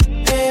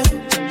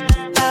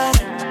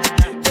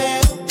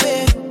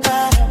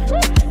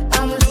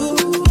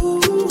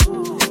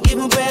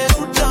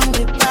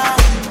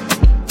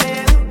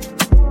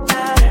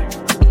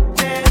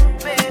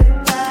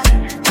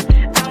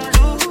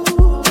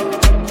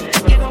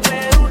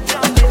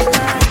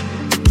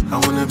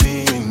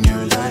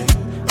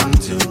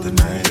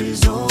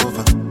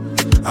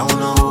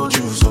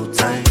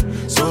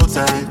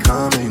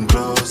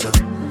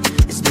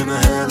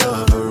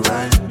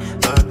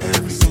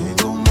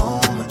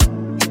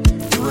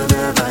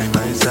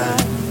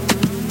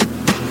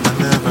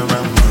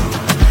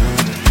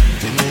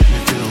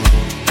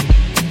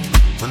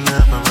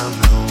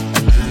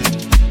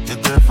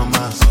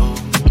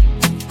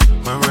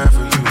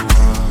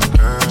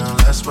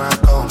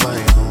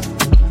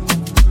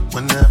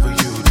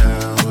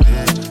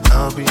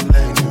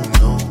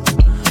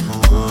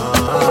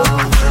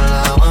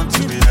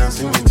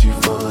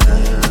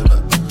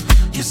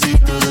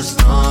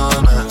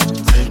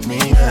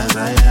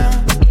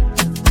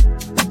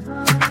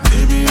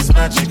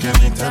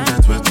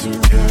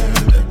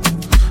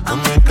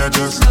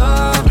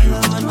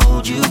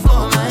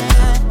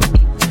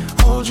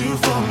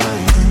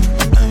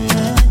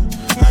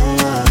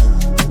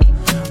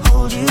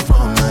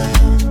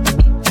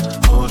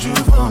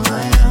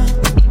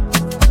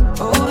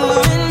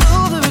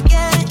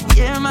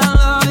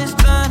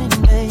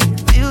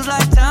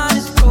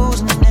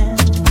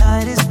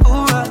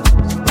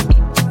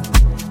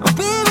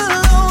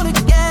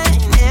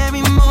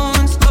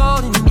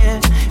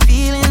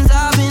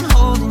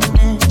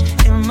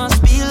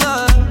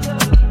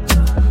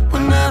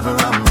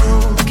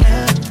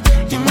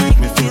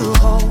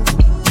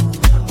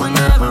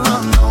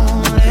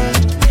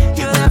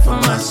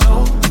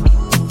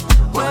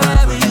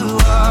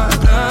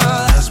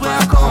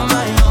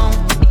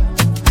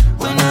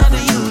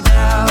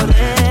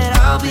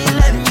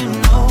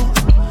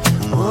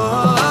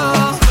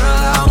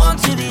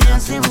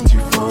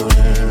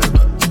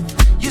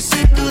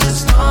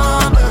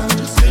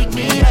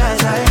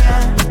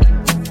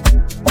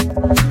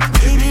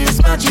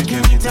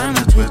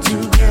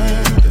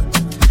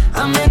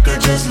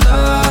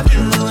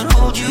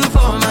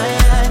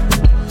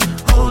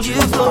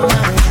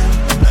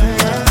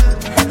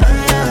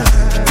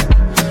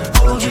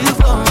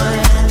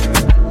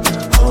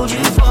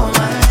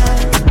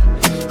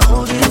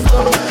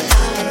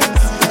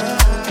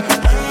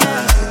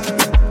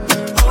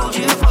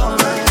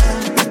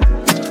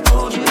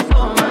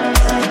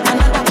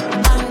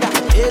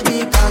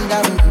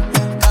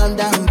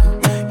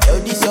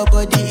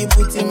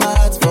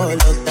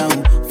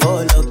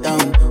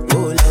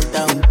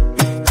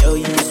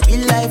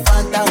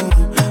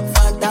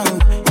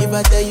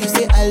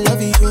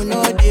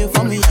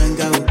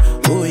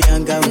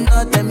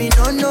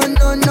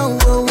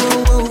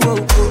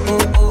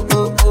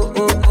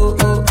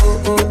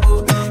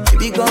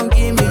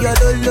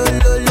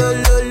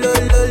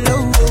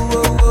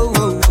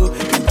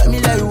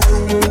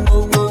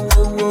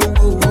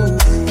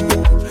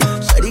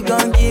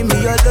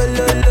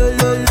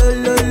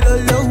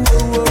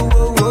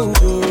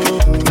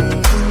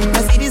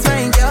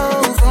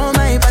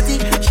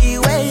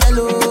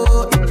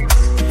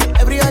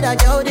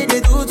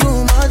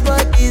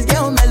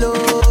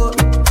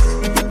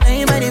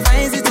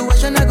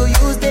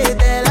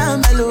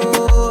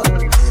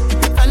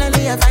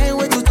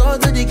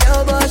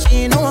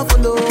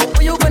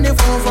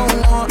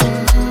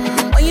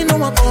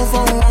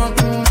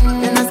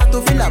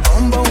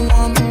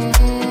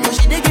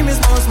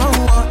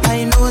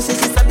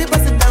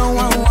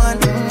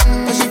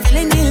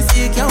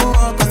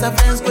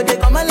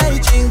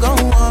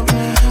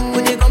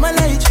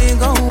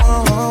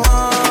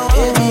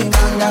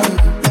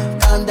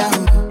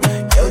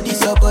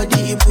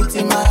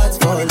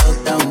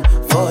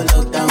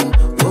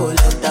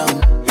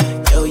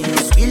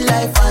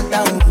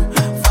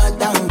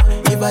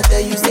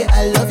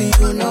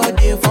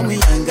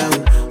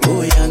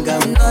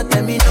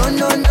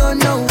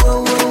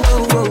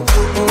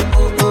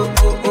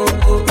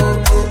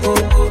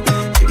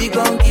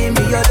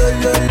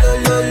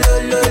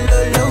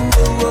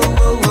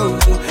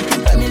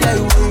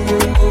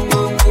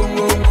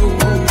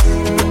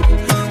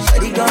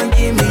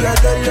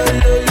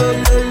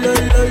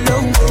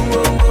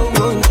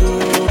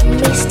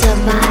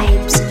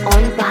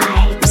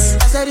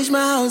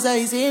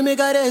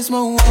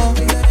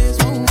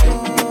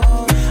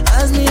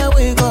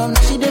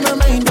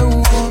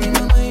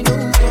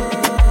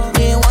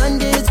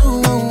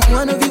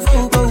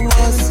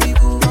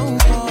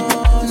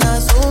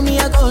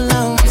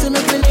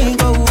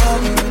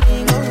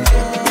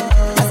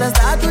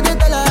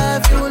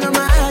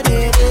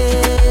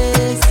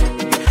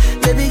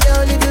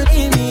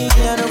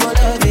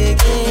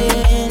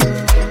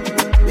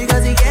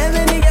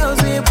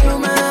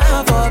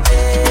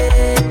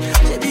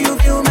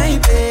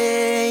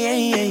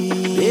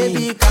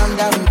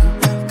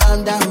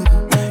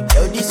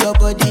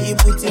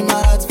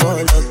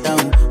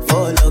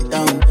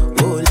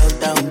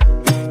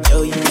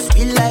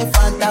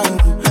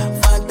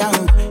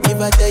 Fanta,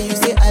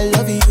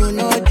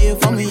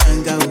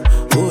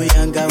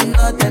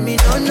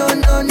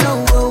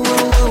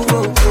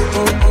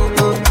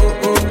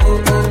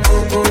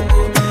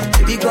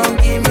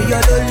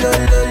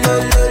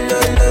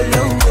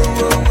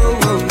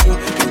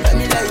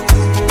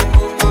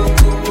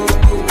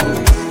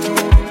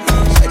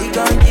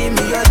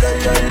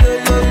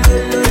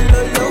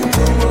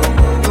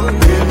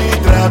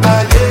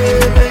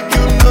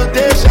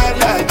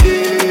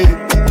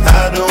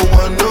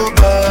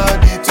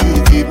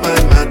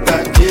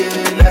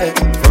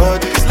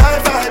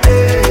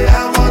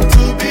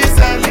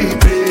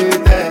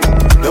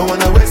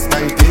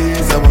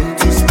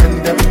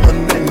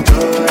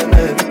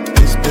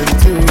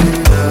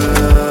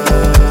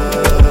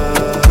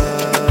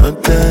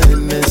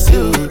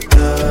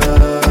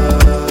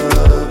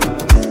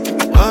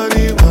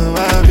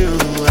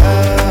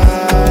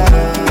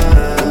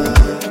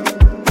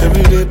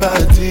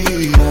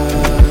 party.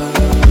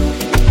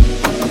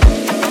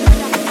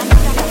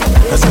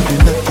 As I be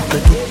knock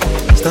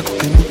it, start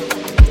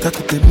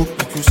to move,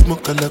 make you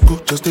smoke a go.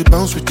 Just they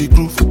bounce with the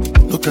groove,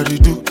 no carry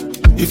do.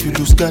 If you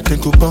lose God, then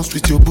go bounce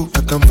with your boo.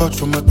 I can vouch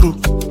for my crew,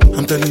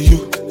 I'm telling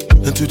you.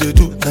 And to they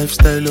do,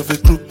 lifestyle of a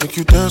crew. Make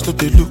you dance, no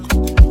they look,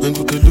 then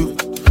go they look,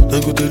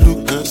 then go they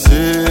look. And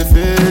say if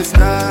it's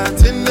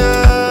not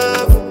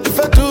enough, if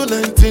I do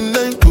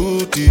 99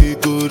 good,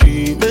 it go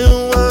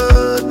remain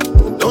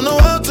one. Don't know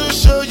how to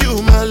show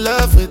you my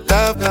love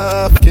without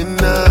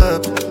halfing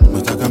up.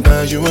 But I can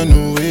buy you a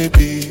new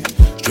baby,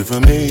 straight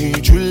from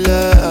major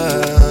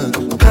land.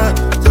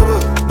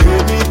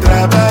 Baby,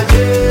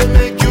 trabaye,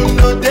 make you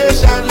know they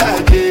shine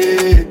like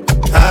it.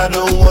 I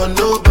don't want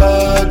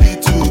nobody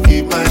to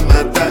keep my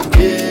matter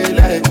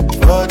like.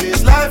 For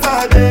this life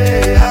I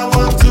day, I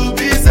want to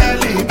be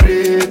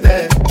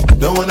celebrated.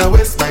 Don't wanna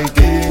waste my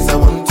days, I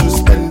want to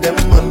spend them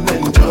on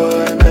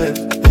enjoyment.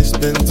 It's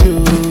been too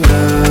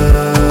long,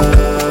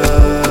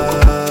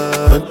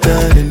 but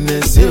that in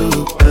this you.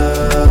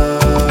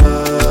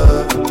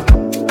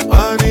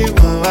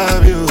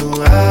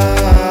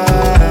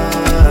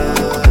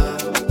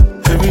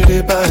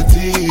 Everyday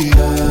party.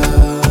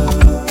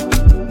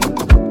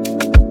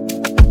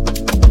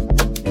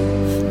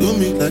 Do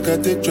me like I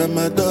take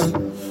Ramadan.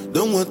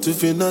 Don't want to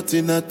feel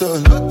nothing at all.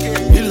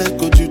 Be like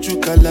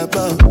Ojuju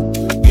Calabar.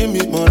 Give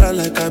me moral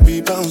like I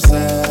be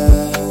bouncer.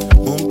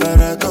 Mon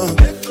paragon.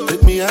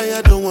 Take me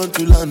higher, don't want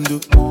to land.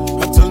 Up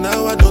till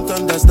now I don't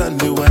understand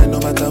the why. No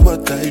matter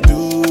what I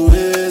do,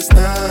 it's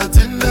not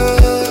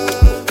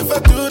enough. If I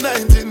do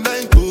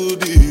 99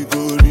 good, it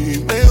go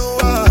remain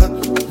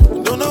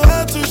one. Don't know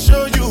how to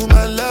show you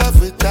my love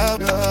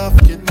without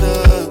asking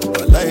up.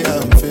 But I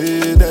am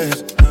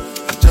faded.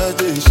 Just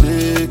they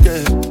shake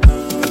it.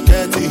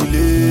 Get it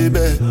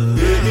label.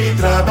 Baby,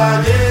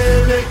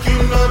 trabaye, make you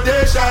know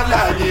they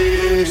shalaye.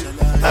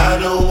 I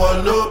don't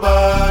want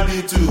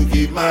nobody to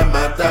give my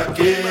matter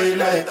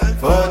like.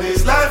 For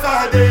this life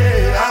I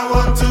day, I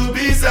want to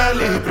be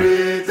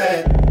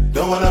celebrated.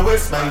 Don't wanna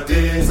waste my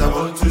days, I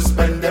want to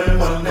spend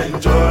them on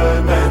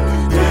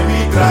enjoyment.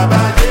 Baby,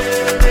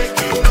 trabaye, make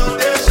you know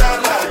they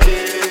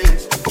shalaye.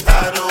 I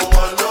don't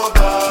want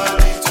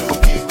nobody to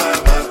give my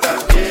matter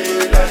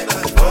like.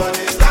 For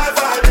this life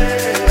I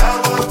day, I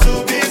want to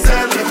be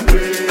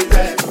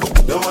celebrated.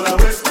 Don't wanna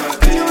waste my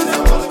days, I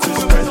want to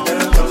spend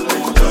them on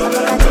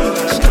enjoyment.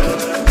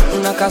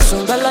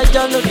 Nakasumbala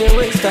jano de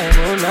waste time,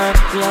 ona.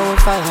 Me I want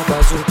fire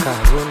bazooka,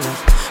 ona.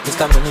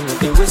 Mr. Money no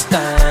dey waste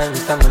time,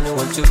 Mr. Money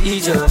want to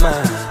ease your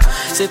mind.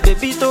 Say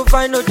baby don't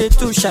find no dey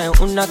too shine,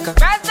 unaka.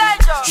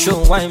 Show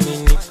why me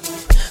need.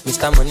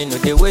 Mr. Money no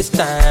dey waste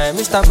time,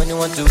 Mr. Money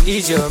want to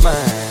ease your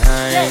mind.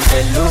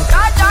 Hello,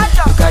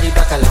 you carry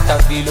back a lot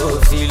of filo.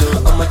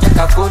 I'ma check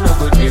a phone no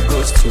go dey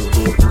ghost you.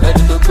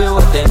 Ready to pay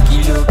what 10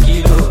 kilo.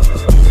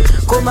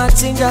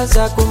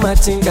 Kumatingaza,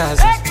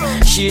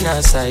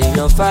 Shinasa in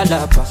your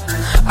falapa.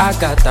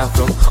 Agata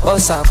from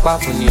Osaka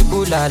funi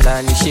bulala.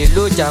 Nishe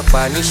lo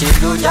japa.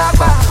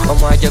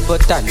 Omo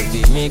ajebota lo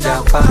be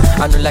megapa.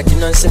 I no like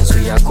nonsense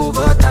we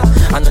yakobota.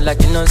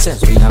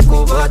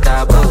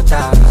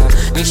 Bota.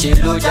 Nishe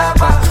lo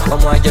japa.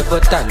 Omo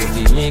ajebota lo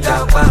be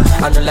megapa.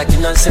 I no like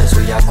nonsense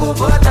we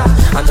yakobota.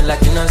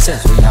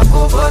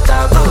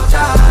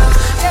 Bota.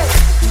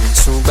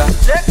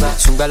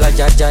 Sunga la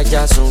ja sunga la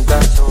ja sunga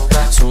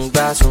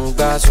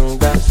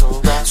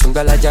olo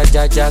sunga la ja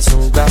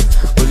sunga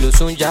olo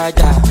sunga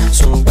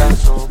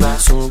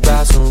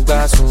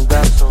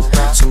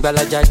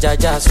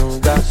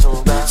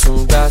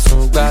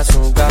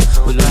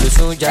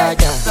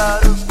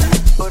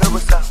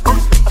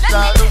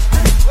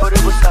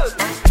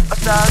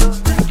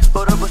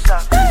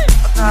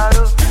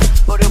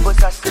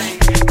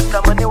Mr.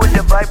 Money with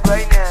the vibe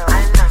right now.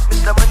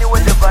 Mr. Money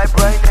with the vibe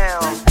right now.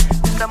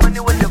 Mr. Money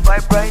with the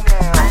vibe right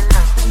now.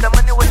 Mr.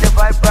 Money with the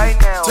vibe right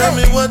now. Tell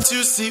me what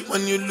you see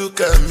when you look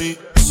at me.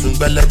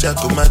 Sungbala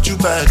Jaco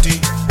Majubadi.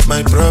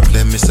 My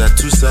problem is I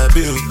too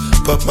sabi.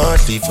 Pop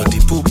Marley for the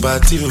pool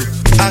party.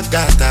 I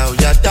got out,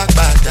 ya dark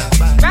bada.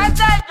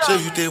 Show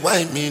you the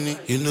wine meaning.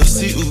 You know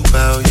see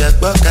Uba, ya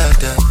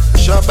Bokada.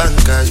 Shop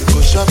banka, you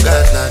go shop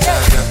gada.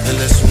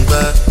 Ele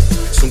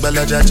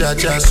Sungbala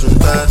Jaja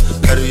Sumba.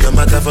 Carry your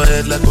matter for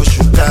head like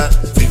Oshuka.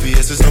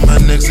 VVS is on my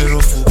neck, zero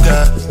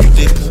fuga. You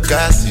take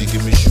puka, see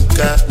give me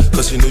shuka.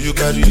 Cause you know you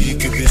carry it,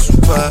 give me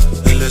super.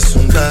 Ele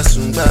Sunga.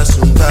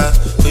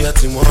 Oya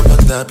Timo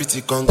Bata,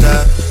 Biti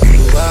Konga.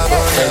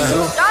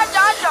 Hello,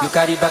 you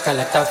carry back a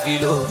lot of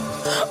filo.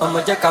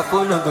 I'ma check a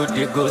phone, no go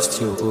dey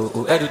ghost you.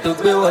 Edu to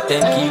gbe what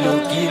 10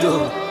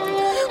 kilo.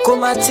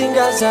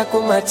 Kumatingaza,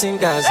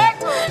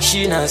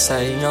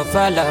 Shinasa in your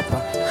falapa.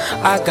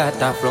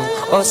 Agata from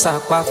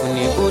Osaka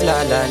funi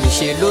bulala.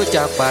 Nishe lo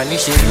japa.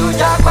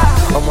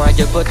 Omo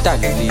ajebota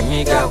lo be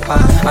megapa.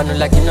 I no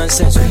like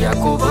nonsense we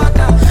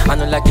yakobota.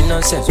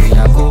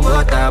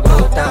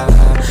 Bota.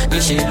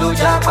 Nishe lo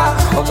japa.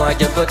 Omo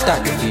ajebota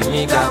lo be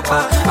megapa.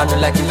 I no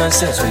like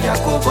nonsense we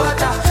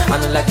yakobota.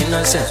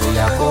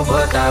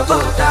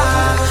 Bota.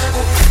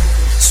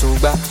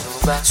 Sunga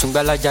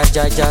Sunga la ja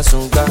ja ja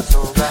sunga.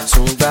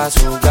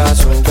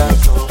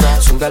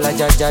 Sunga la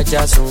ja ja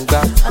ja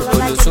sunga.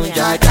 Olu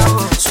sunga ja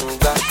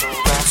sunga.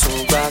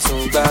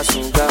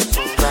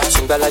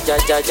 Sunga la ja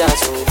ja ja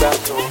sunga.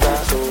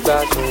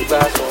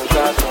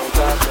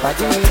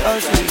 Pàdé mi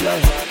ọ̀sùn lọ,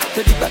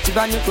 tó dìgbà tí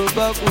bá ní kò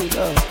gbọ́ kù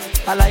lọ.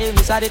 Àlàyé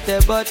mi sáré tẹ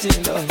bọ́tì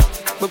lọ.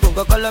 Gbogbo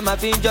nǹkan kọ́ ló máa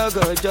fi ń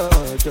jọ́gọ̀jọ̀.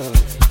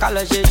 Ká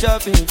lọ ṣe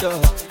shopping jọ.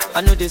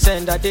 I know they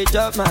send that they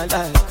chop my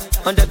life.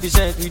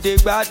 100% we dey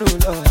gbádùn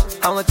lọ.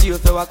 Àwọn tí o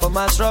fẹ́ wa kọ́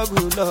máa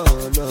struggle lọ.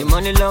 The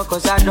money long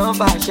cause I don't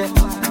fashion.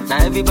 Now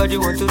everybody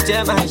want to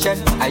tear my shirt.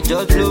 I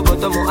just blow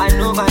but I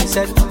know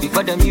myself.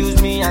 Before them use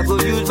me, I go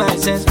use my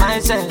sense.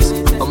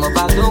 Ọmọ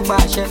bá tó ń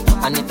pàṣẹ.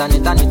 Anita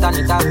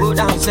go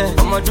down set.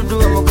 Ọmọ dúdú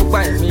ọmọ pupa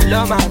èmi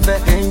lọ́ máa fẹ́.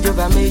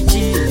 Ẹnjọba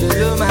méjì èlò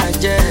ló máa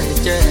jẹ́.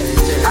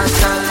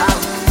 Asalaam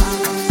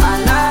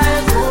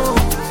alaikum.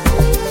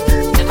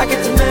 I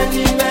get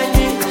many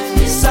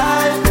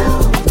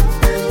disciples.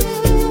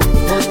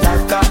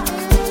 Mostaka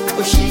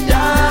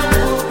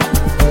Oshidano.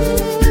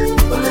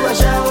 Oluwa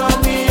shower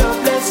me your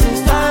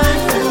blessings.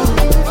 Thank you.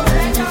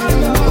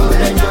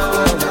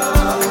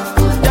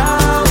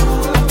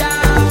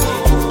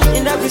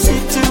 In every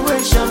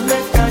situation,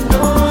 make I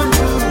know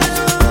lose.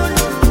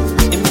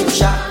 If you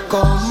shall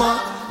come on,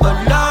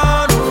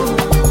 alone.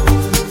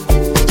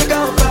 Check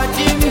out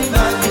body me,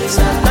 my face,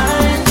 I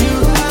thank you.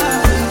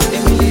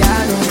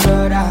 Emiliano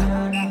brother,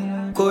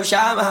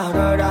 Koshama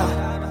brother.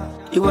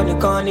 You want to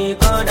call me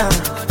corner,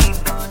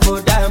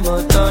 go down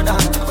more thunder.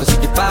 Cause if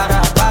the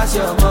para pass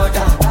your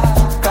mother,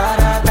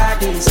 Karaka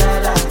de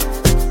Sala,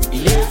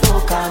 il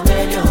faut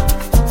caméléon,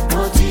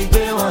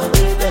 motivé one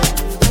baby.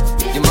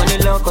 The money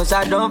long cause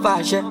I don't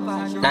fashion.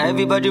 Now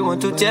everybody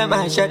want to tear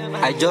my shirt.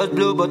 I just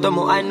blow but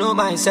I know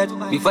myself.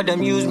 Before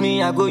them use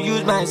me, I go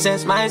use my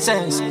sense.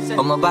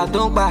 Ọmọ bá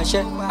tó ń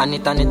pàṣẹ.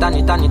 Anita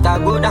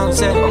go down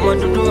set. Ọmọ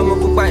dúdú ọmọ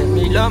pupa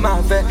èmi lọ́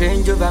máa fẹ́.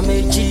 Ẹnjọba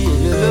méjì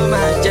èlò ló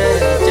máa jẹ́.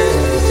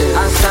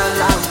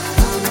 Asalaam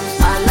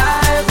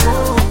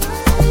alaikum.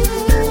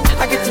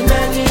 I get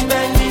many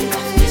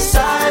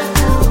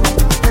disciples.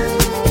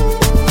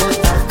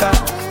 Mostaka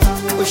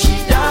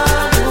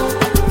Oshidano.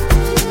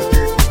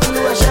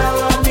 Oluwa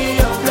shower me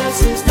your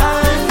blessings.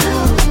 Thank you.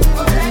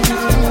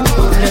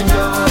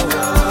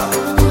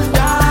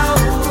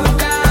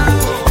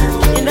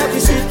 In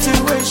every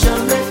situation,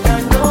 make I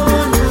no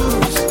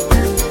lose.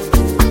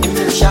 If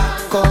you shall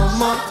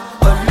come on.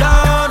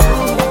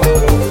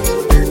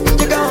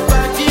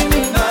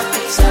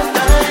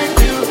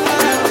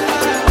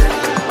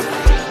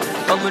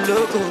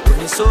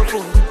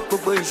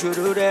 Gbogbo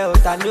ìṣòro rẹ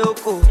ọ̀tá ní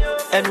òkò.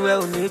 Ẹnu ẹ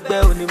ò ní gbẹ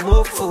ò ní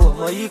mọ́fò.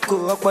 Ọmọ yìí kò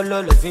ọpọlọ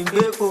lọ fi ń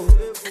gbé kò.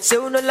 Say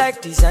you no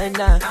like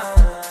designer,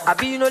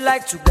 àbí you no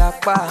like to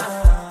gapa.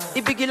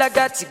 Ibigila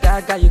gati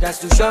gaga, you got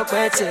to shop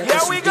ẹ̀tẹ̀.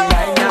 Here we go.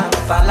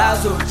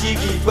 Palazzo,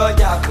 Jiggy,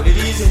 gbọ́jà kò lè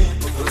reason.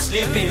 No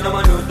sleeping,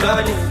 ọmọ no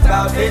darling. Gba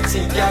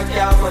betting,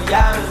 kíákíá ọmọ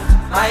yá mi.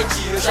 Máì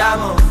jí o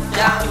ṣáàmọ̀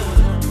yá mi.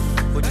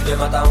 Òjúlẹ̀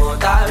mọ́ta wọn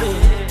tá mi.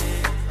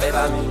 Bẹ́ẹ̀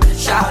bá mi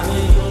ṣá mi.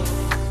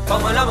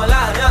 Ọmọ lọ́mọ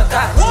láàrin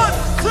ọ̀tá. 1,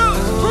 2,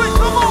 3,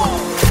 come on.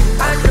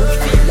 I don't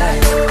feel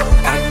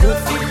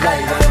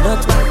like I'm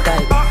not my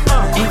type.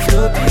 If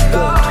no be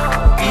God,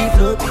 I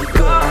for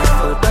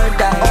don't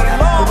die. Oh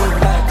no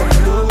like I'm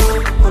low,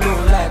 oh no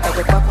like I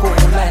get papo, oh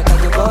no like I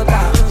get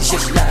butter. She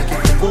like it,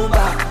 the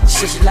bomba.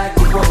 She like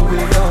the one we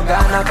long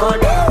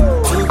anaconda.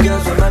 2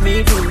 girls on my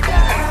middle.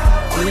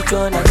 Which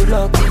one I do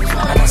luck?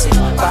 And I say,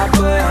 bad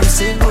boy, I'm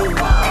single.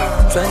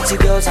 20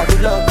 girls I do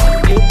luck.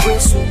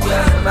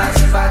 Yeah, the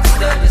massive party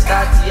done the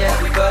start, yeah,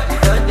 everybody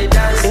done the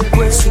dance.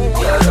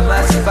 Yeah, the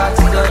massive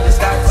party done the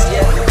start,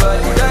 yeah,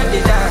 everybody done the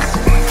dance.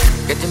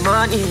 Get the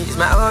money, it's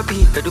my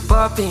hobby. Get the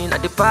popping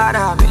at the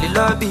para, really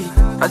lobby.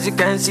 As you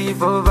can see,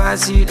 for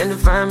overseas, and the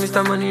fam,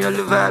 Mr. Money all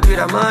over. Be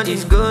the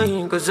money's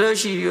going, cause so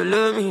she, you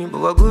love me.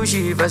 But what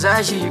Gucci,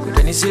 Versace, could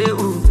any say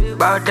who?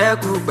 About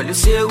that cool, but you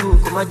say who?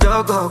 Come a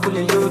jogger, cool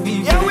and you'll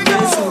be. Yeah, we go.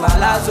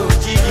 Palazzo,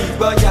 Jiggy,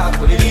 Boya,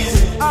 cool and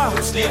easy.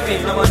 No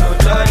sleeping, no more, no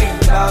darling.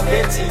 Without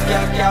betting,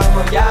 yeah,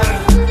 Miami.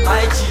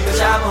 My Gio,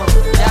 Shamo,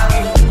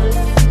 Yami.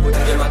 Put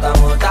the matter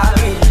on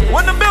Tami.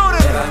 When the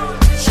building,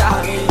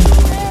 Shami.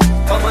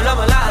 Come on, I'm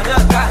alive,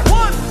 yeah,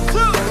 1, 2,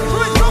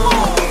 3, come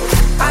on.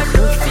 I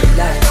don't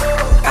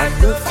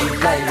feel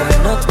like I'm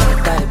not my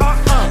type.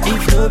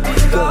 If no be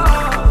God,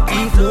 I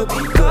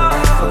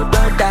for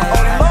don't die.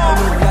 Oh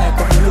no like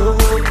I'm low,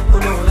 oh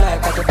no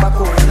like I get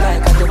papo, oh no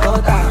like I get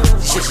butter.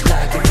 She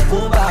like it, the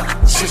bomba.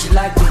 She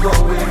like the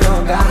one we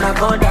long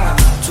anaconda.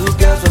 2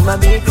 girls on my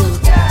middle.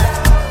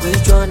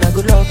 Which one I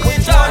good luck? I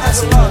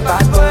say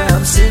bad boy,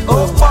 I'm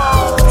single.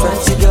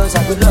 20 girls I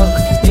good luck.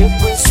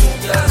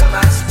 Girl, the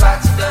massive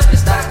party done the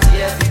start,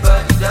 yeah,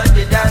 everybody done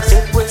the dance.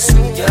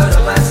 Girl, the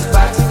massive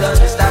party done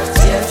the start,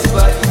 yeah,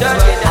 everybody done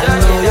the dance. I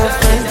know your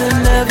friends will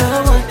never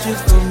want you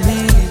for me.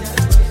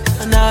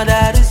 And now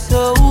that it's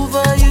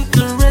over, you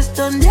can rest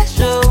on their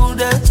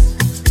shoulders.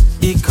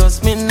 It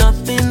costs me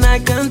nothing, I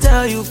can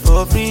tell you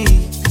for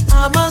free.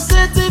 I'm a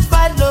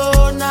certified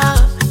loner,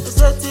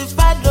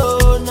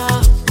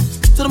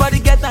 So nobody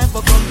get time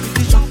for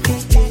competition.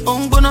 Oh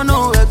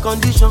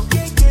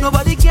position.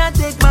 Nobody can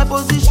take my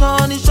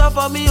position. It's short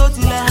for me,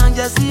 till I hang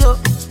just see you.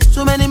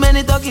 So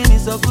many talking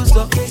is so good,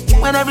 so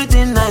when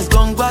everything nice,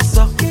 gone bass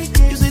up.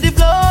 You see the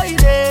flow,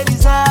 it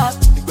is up.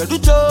 But do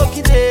choke,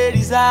 it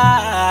is up.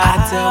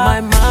 I tell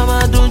my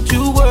mama, don't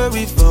you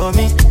worry for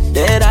me,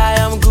 that I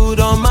am good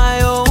on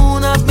my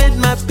own. I've made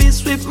my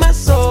peace with my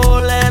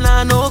soul, and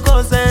I no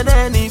concern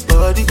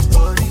anybody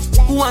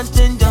who want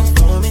change them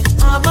for me.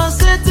 I'm a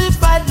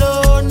certified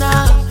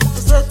loner,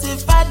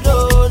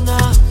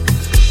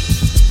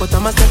 but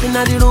I'm a stepping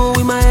out the room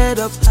with my head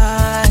up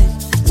high.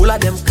 All of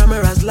them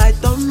cameras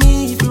light on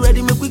me. If you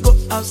ready, make we go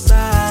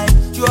outside.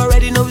 You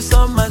already know it's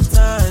on my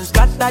time.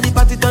 Scatter the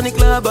party, turn the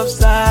club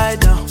upside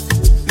down.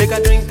 Make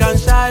a drink and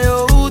shy,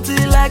 oh,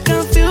 till I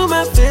can feel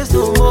my face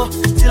no more.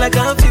 Till I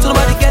can feel.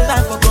 Nobody get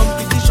time for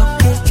competition.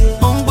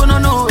 I'm gonna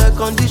know air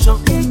condition.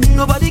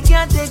 Nobody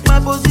can take my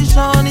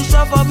position. It's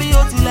short for me,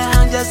 oh, till I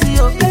hang just see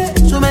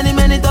you. So many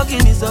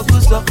talking is so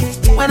good, so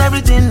when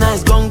everything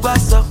nice, gone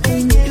bass up.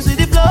 You see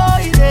the flow,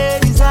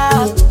 it is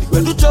out.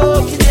 When you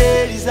choke,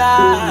 it is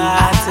out.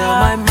 I tell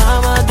my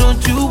mama,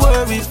 don't you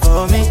worry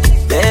for me,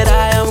 that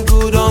I am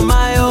good on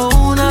my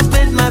own. I've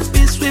made my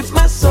peace with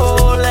my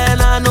soul,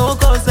 and I no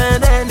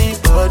concern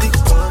anybody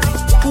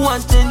who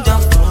want change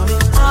up for me.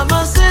 I'm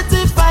a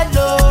certified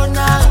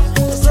loner,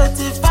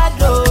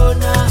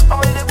 I'm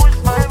really push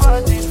my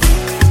body.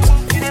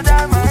 You did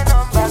dial my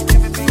number, you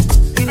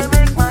did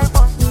make my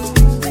phone.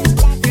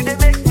 You did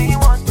make me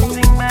want to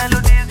sing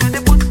melodies, you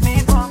did put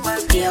me on my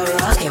feet. You're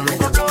rocking with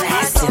the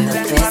best in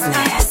the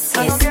business.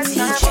 It's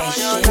DJ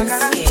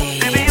Shinski.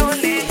 Baby,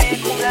 only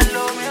people that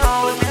love me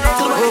always be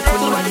always.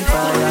 Open my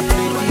fire,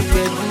 play the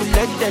bed,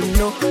 let them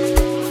know.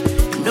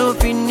 No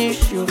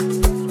finish you,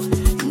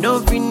 no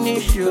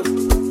finish you.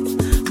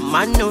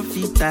 Man, no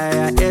fit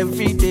tire,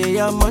 every day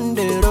I'm on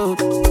the road.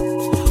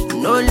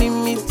 No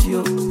limit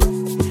you,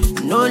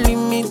 no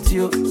limit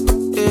you.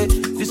 Eh,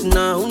 this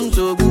now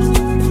so good.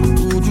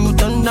 Would you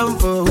turn down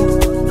for who?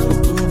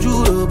 Would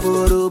you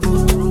robo?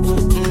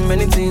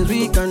 Many things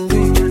we can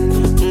do.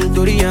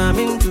 Tori, I'm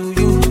into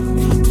you.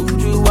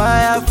 Would you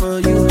wire for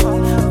you?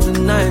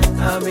 Tonight,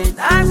 I've been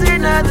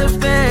dancing at the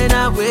pain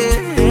away.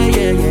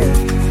 Yeah.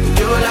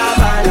 You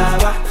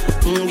lava,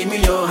 give me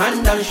your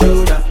hand and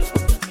shoulder.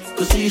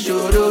 Cause you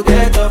should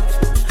get up.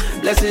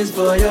 Blessings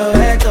for your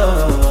head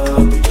up.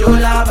 You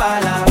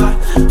lava,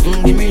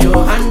 give me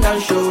your hand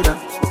and shoulder.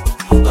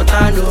 But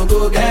I know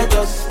go get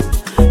us.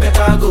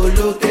 Better go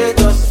locate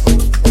us.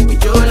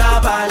 You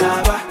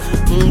lava,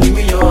 give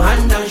me your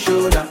hand and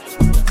shoulder.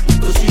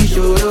 Cause you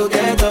should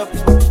get up.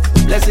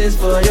 Blessings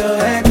for your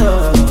head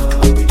up.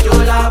 You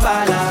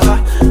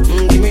lava,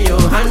 give me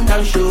your hand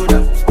and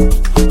shoulder.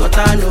 But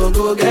I know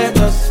go get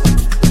us.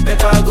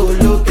 Better go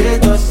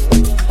locate us.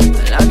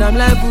 And I'm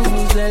like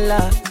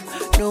Vuvuzela,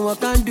 no one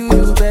can do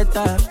you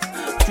better.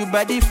 True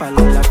body fall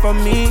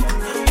from me.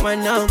 Why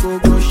now go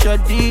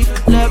shoddy?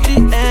 Love the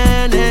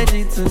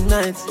energy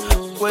tonight.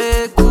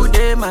 Where could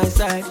they my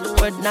side?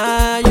 But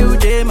now you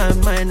dey my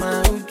mind.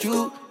 Man,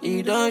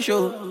 you don't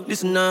show.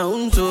 This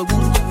now so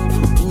good.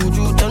 Would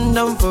you turn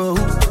down for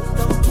who?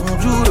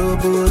 Would you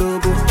robo?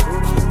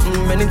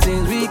 Many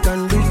things we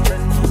can do.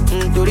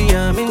 Tori,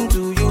 I'm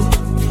into you.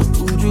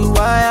 Would you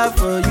wire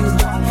for you?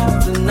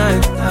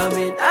 Tonight, I've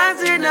been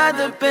dancing at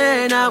the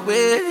pain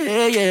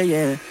away.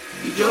 Yeah.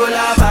 You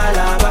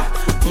lava,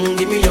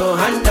 give me your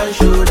hand and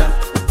shoulder.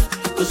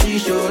 Cause you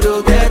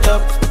should get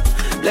up.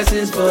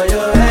 Blessings for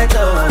your head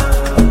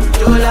up.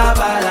 You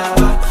lava,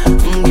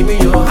 give me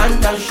your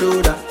hand and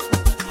shoulder.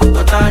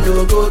 But I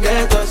know go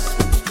get us.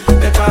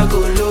 Better go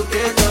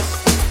locate us.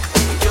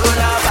 You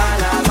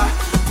lava,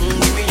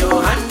 give me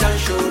your hand and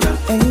shoulder.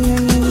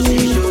 Cause you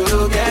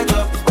should get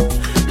up.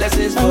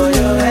 Blessings for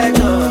your head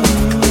up.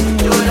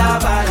 You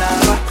lava,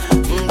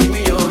 give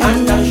me your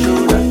hand and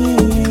shoulder.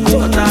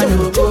 But I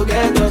know go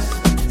get us.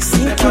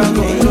 Better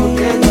go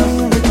locate us.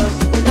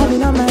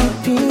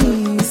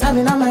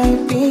 Having on my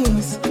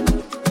peace.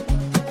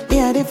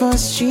 Yeah, the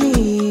first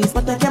trees,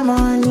 but I get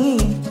money.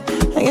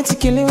 I get to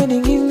kill it when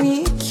they give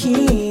me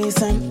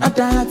keys and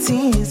other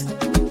things.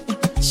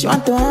 She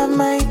want to have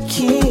my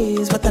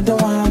keys, but I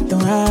don't want to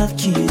have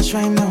kids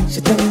right now.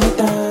 She tell me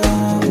what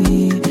are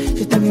we?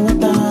 She tell me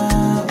what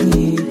are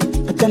we?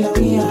 I tell her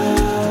we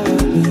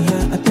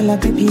are. I tell her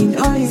baby,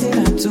 no, is it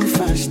not too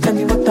far? She tell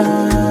me what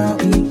are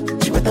we?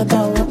 She better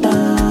than what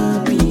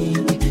are we?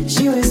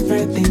 She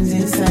whisper things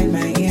inside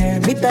my ear.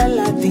 Me tell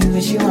her things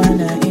that she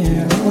wanna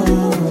hear.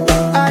 Oh.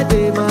 I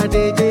day my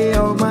day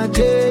on my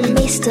day.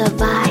 Mr.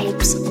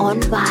 Vibes on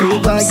Vibes. To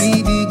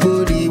baggy the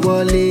body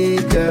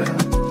wallet, girl.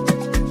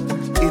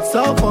 It's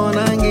all fun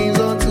and games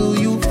until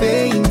you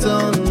faint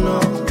on no.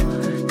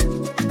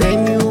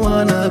 Then you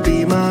wanna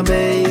be my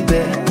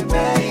baby.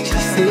 She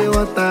say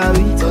what are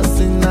we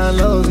tossing? I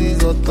love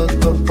is what the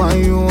why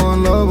you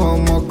want love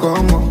on my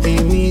come on.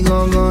 Amy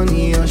gon'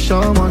 need a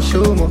show me.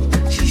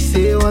 She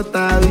say what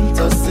are we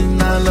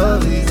tossing? I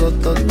love is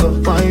what the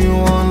why you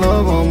want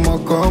love on my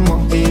come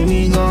on.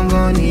 Amy gon'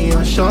 need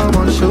a show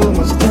me. She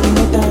tell me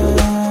what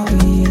are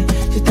we?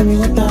 She tell me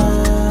what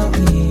are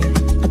we?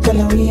 I tell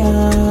her we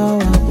are.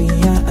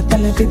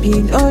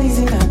 baby, oh, is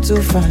it not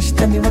too fast? She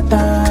tell me what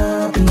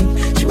I be.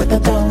 She what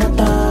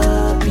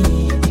I be.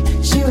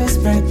 She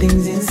whisper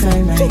things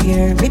inside my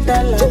ear. Me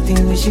that love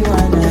thing when she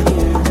wanna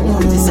hear.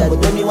 This is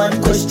only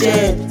one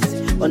question.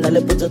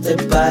 Onale put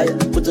it by.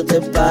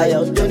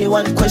 Only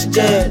one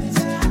question.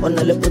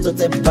 Onale put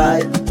it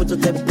by.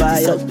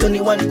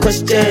 Only one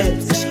question.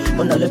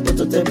 Onale put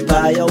it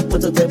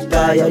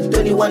by.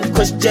 Only one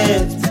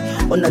question.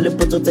 Onale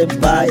put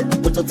it by.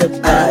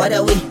 What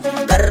are we?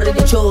 Carry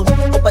the show.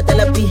 Opa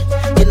telapi.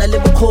 In a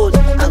little code.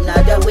 I'm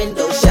not a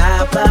window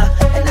shopper,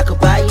 and I could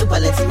buy you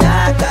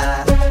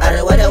Balenciaga.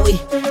 What are we?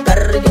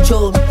 Carry the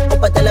show.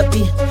 Opa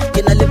telapi.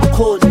 In a little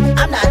code.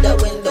 I'm not a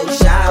window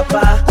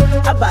shopper.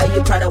 I buy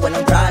you Prada when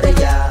I'm proud of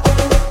ya.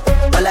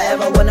 All I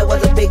ever wanted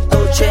was a big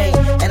gold chain,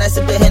 and I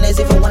sip the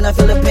Hennessy for when I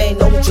feel the pain.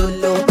 No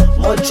jolo,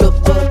 more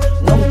choco,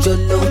 no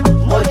jolo,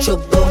 more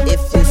choco.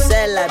 If you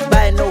sell, I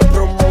buy no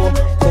promo.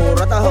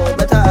 Korata ho,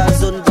 better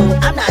azundo.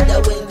 I'm not the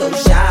window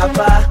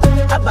shopper.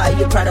 I buy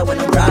you Prada when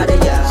I'm proud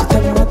of ya. She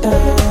tell me what I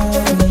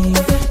need.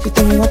 She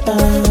tell me what I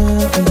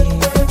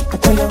need. I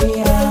tell her we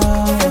are.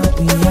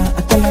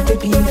 I tell her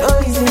baby,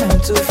 oh, is it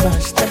not too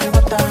fast? She tell me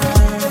what I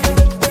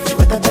need. She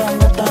what I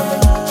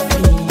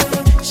be.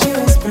 She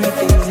whisper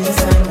things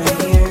inside my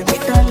ear. Me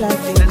that love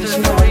thing when she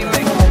wanna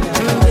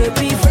hear.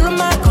 Baby, follow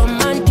my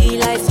command,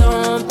 like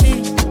zombie.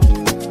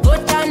 Go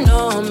down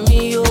on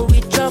me, oh,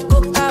 with your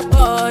coca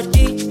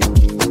body.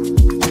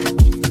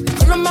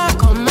 Follow my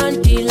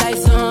command, like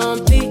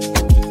zombie.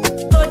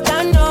 Go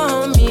down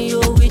on me,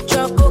 oh, with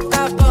your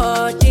coca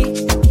body.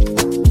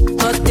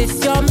 'Cause this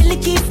your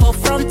milky for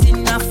front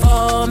enough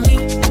for me.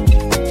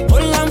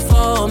 Hold on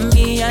for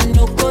me, I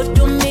no go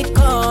do me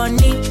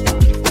corny.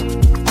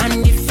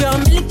 And if you're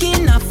milky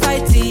na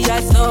fighty, I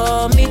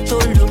saw me to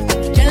look.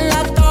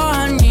 Gelato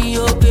honey,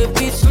 oh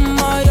baby,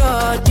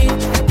 tomorrow,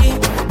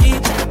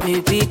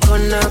 baby,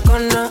 gonna,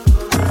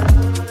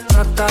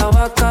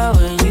 waka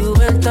when you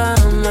enter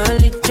my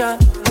licha.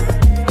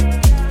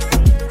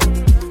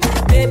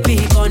 Baby,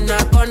 gonna,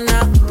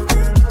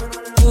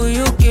 will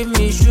you give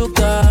me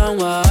sugar and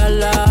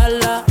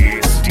wahala?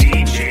 It's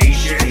DJ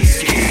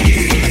Shinski.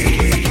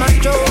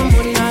 Macho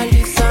Mona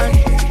Lisa,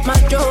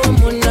 Macho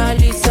Mona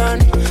Lisa,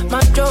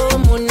 Macho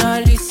Mona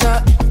Lisa,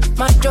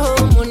 Macho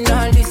Mona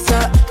Lisa,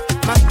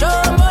 Macho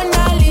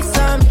Mona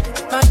Lisa,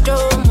 Macho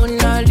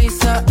Mona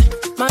Lisa,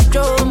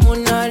 Macho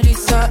Mona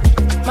Lisa,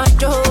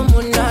 Macho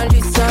Mona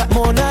Lisa.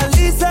 Mona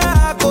Lisa,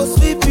 I go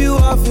sweep you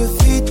off your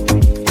feet.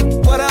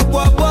 What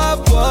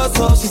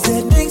so she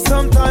said make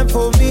some time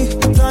for me.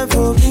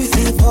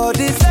 See for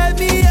this let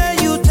me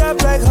and you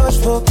tap like hush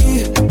for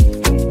me.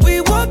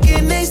 We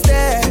walking next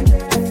there.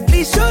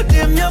 Please show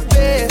them your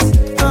best.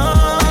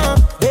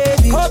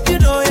 Baby, hope you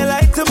know you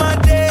like to my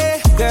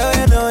day. Girl,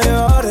 you know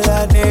you're all that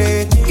I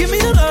need. Give me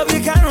the love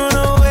you can't run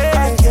away.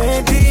 I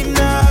can't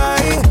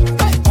deny.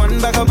 One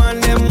back of man,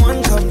 them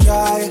one come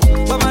try.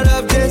 But my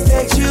love just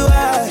takes you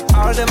high.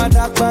 All them I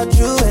talk about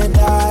you and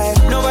I.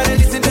 Nobody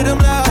listen to them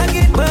loud. I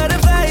get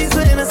butterflies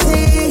when I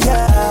see ya.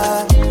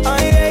 Oh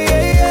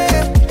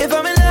yeah. If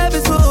I'm in love,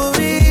 it's for a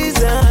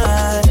reason.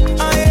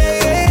 Oh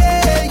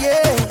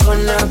yeah.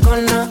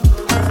 Gonna,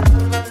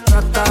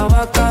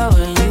 waka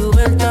when you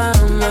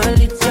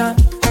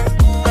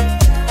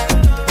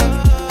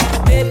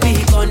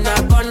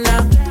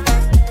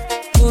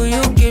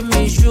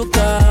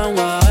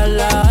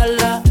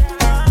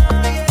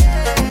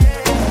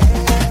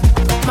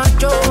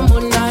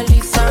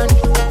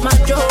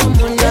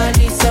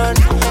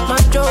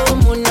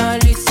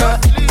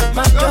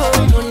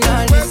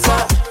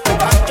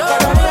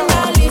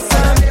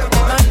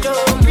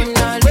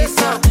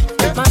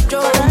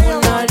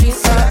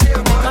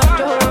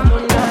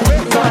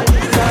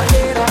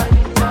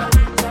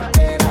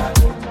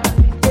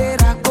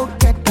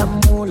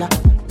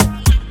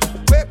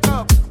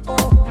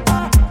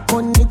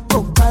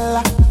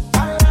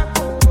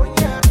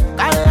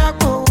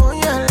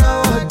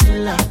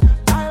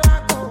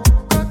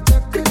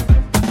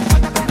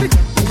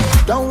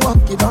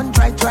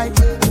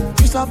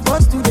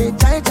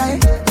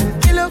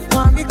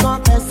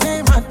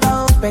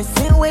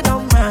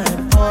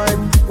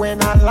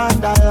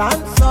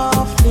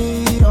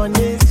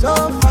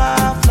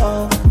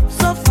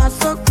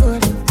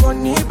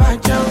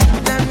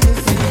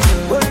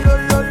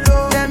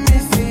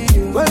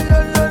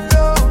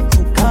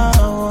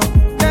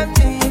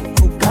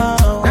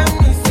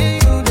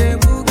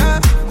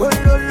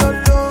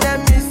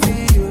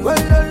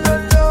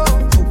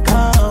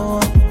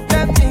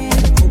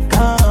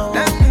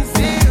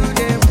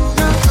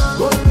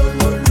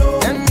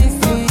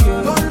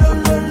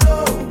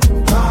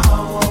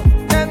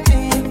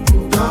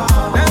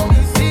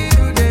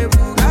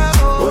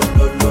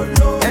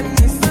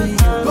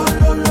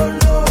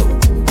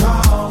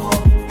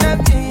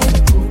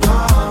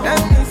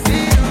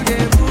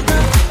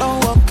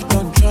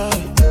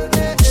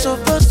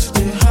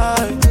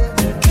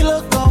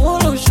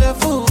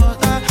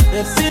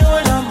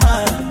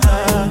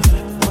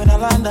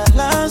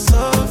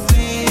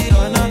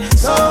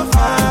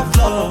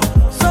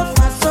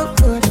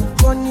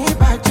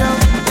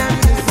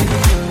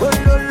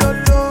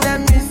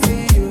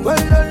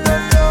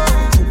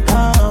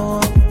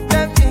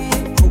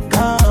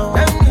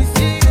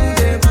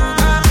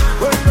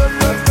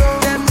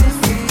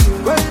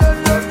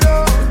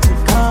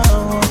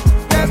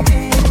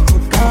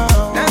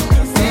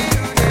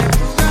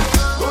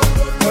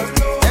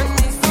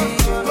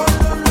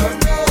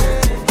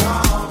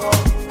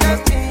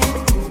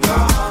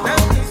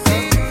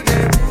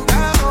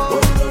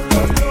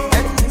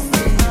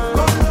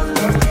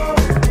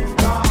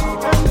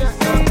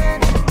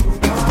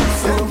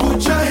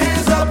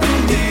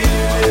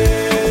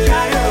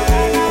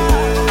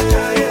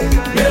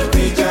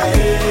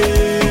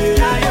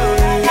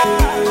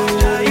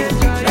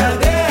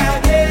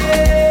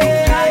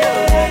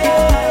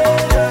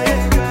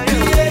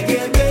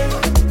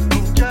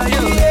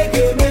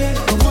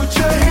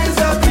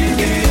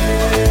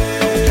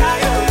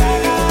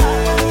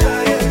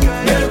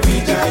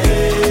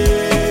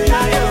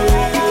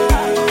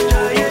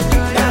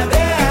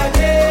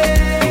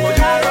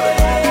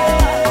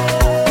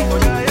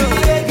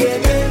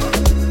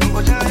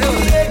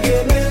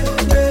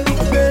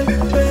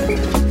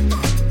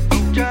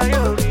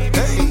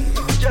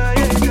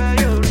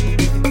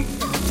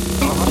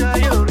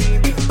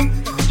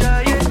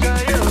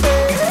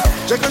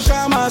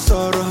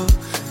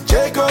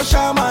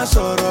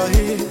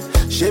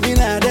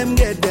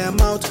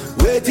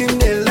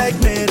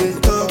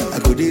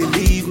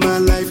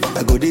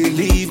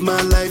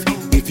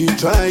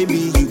try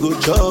me, you go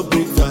chop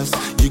breakfast.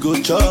 You go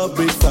chop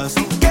breakfast.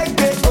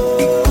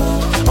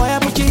 Oh, boy, I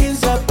put your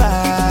hands up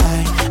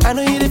high. I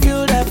know you to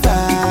feel that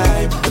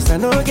vibe. Cause I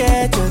know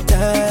get your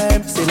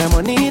time. Say I'm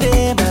on it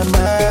in my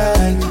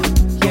mind.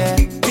 Yeah.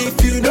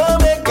 If you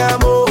don't make a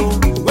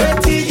move,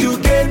 wait till you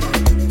get.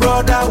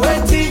 Brother,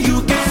 wait till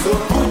you get. So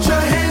put your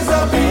hands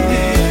up in the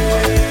air.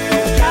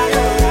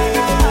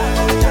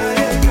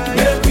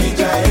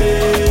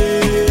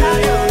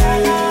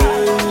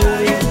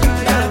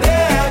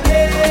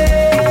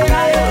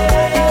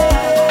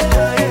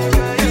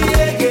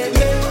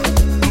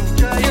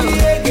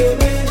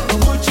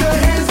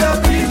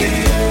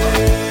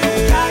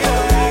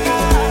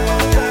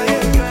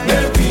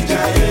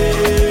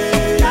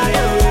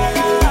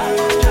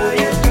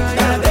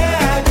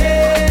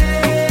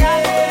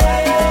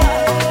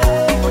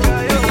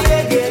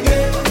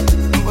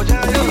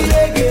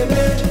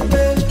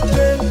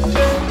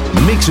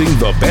 Mixing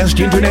the best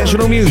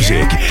international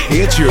music.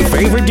 It's your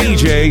favorite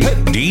DJ,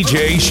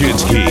 DJ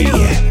Shinski.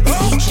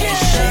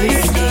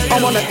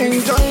 I wanna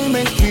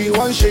enjoyment, we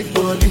want shake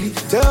body.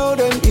 Tell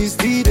them it's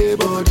the day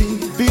body.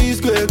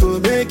 P-Square go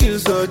make you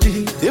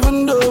surgery.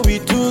 Even though we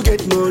do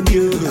get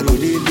money, I go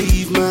they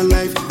live my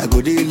life. I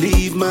go they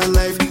live my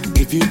life.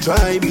 If you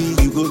try me,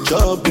 you go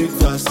chop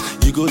breakfast.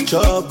 You go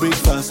chop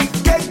breakfast.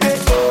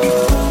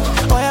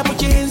 Oh, boy, I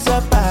put your hands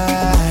up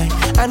high.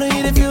 I know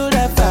you to feel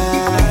that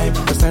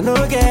vibe. Cause I know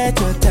get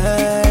your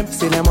time.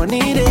 Say I'm on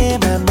it in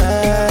my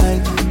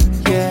mind.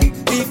 Yeah.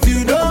 If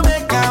you don't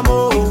make a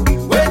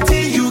move, wait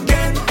till you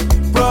get.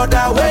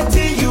 Brother, wait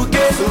till you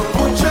get. So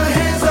put your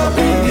hands up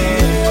in the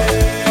air.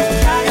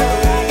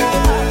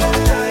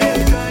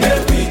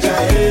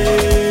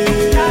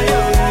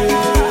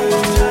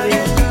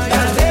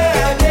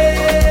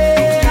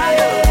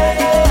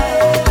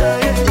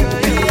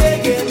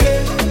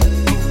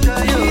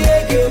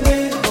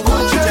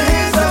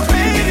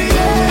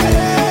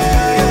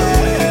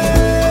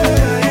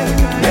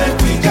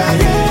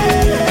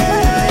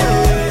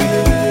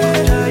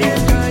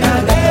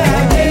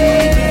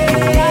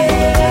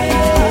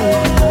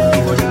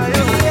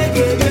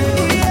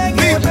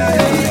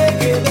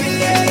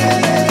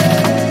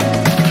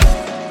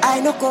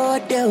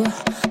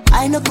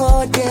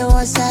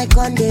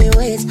 On the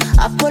ways,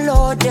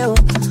 Apollo Deo.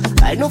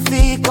 I no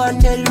fake on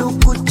the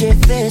look with your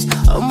face.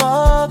 I'm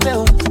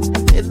mobile.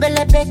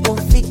 Bele beko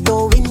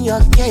fito in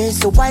your case.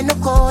 So why no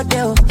go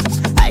there?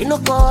 I no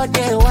go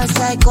there. Once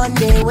I on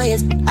the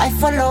ways, I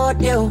follow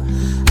Deo.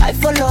 I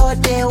follow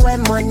there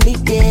when money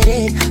get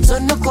it. So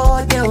no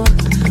go there.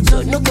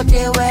 So no go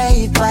there where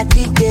you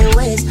party the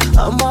ways.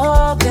 I'm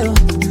mobile.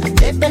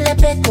 Bele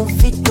beko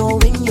fito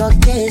in your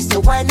case.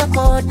 So why no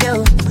go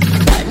there?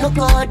 I no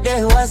go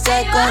there. Once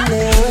I on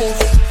the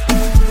ways.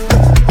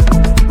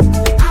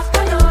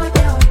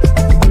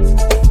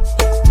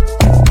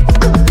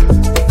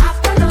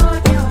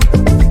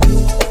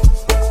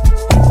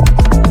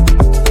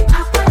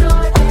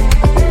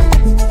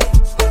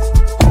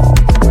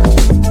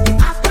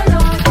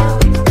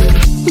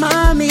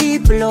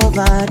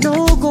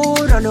 No go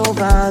run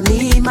over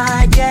me,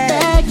 my dear.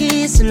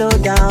 Becky, slow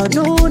down.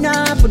 No,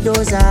 na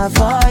bulldozer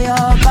for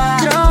your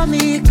back. Draw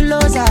me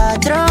closer,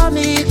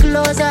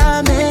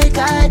 make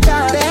I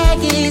talk.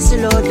 Becky,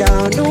 slow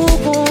down. No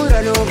go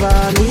run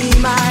over me,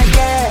 my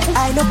dear.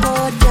 I no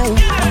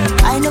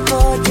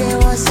go there,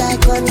 once I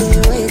on the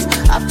ways.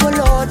 I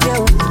follow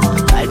them.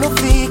 I no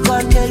fake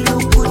on the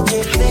look with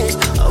the face.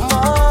 I'm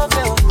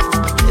mobile.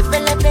 If I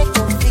let me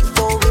go, fit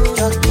go in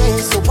your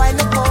case. So why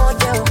no go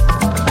there?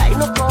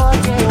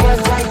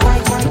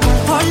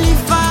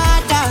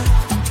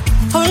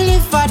 Holy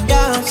Father,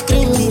 I'm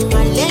screaming,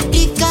 my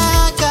Lady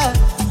Gaga.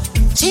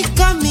 She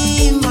got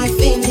me in my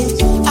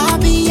feelings. I'll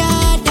be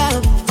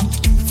Adam.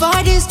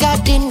 For this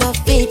garden of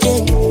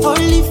Eden.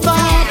 Holy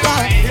Father,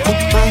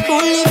 my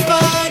Holy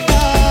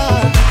Father.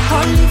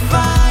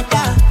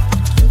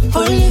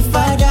 Holy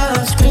Father,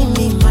 I'm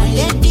screaming, my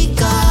Lady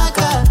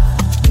Gaga.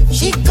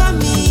 She got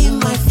me in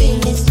my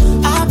feelings.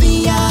 I'll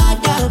be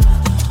Adam.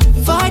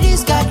 For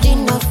this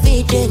garden of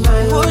Eden.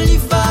 My Holy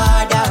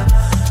Father,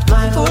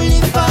 my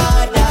Holy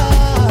Father.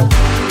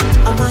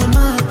 On my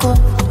Marco,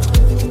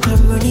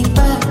 I'm running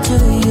back to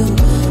you.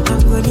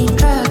 I'm running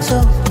track, so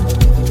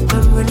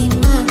I'm running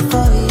mad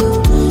for you.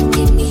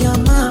 Give me your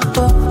map,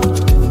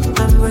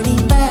 I'm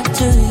running back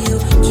to you.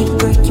 Keep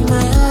breaking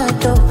my heart,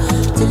 though,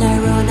 till I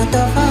run out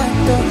of heart,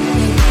 though.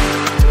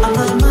 On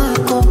my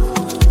Marco,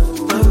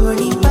 I'm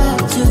running back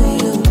to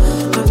you.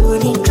 I'm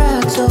running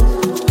track, so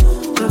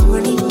I'm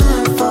running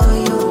mad for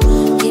you.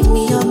 Give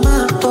me your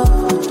map,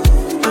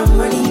 I'm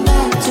running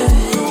back to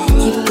you.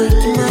 Keep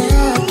breaking my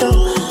heart, though,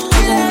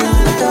 till I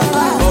run out of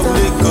heart,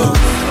 though.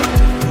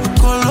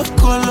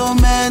 Colo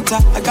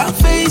mental, I can't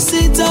face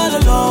it all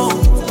alone.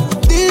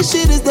 This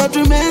shit is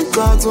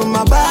detrimental to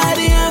my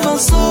body and my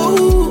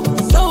soul.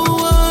 Don't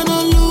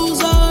wanna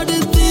lose all the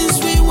things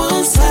we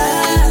once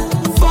had.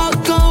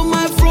 Fuck on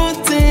my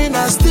front end,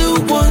 I still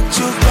want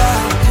you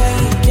back. Hey,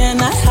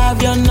 can I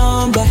have your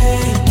number?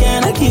 Hey,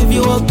 can I give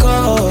you a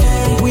call?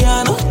 Hey, we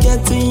are not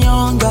getting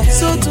younger,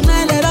 so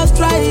tonight let us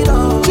try it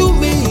on.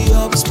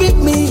 pick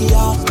me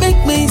up,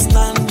 make me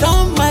stand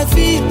on my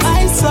feet.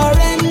 I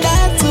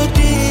surrender to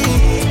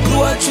thee. Do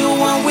what you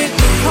want with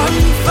me,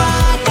 Holy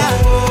Father.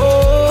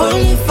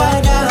 Holy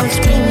Father, I'm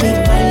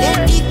screaming, my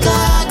Lady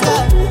Gaga.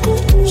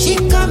 She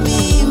got me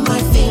in my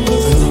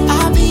feelings.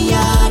 I'll be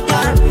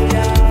yada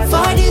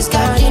for this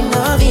garden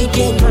of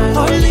Eden.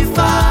 Holy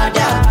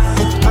Father,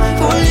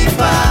 Holy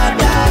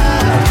Father,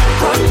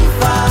 Holy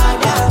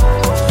Father,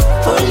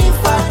 Holy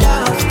Father,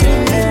 I'm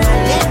screaming, my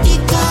Lady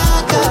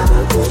Gaga.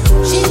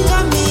 She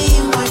got me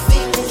in my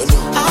feelings.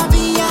 I'll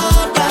be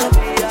yada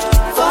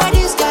for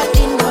this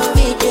garden of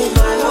Eden.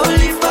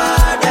 Holy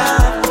Father,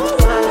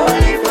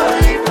 Holy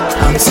Father.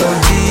 I'm so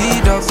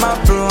deed of my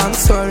bro, I'm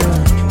sorry.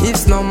 If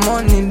no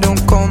money,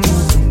 don't call me.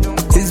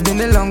 It's been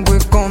a long way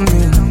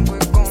coming.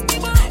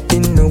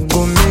 It no go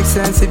make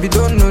sense if you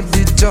don't know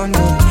the journey.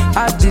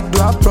 I did do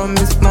I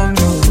promise mommy.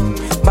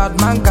 Bad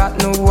man got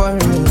no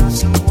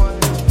worries.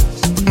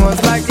 Was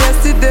like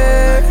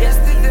yesterday.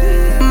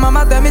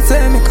 Mama tell me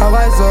say make I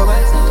wise up.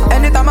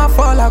 Anytime I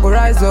fall I go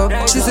rise up.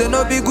 She say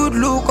no be good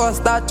look or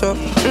stature.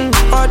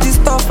 All this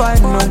stuff I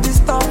know.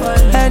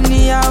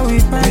 Anyhow we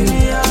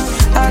be.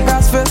 I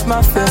got face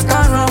my face,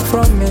 can't run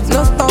from it.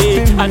 No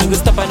stopping. I need to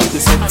stop, I need to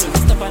set.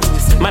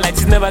 My light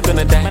is never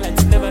gonna die.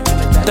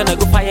 Gonna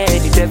go fire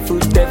any dead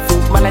food.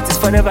 My light is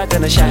forever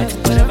gonna shine.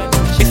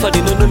 Before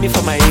they don't know me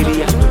from my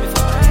area.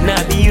 Now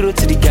I be hero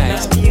to the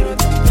guys.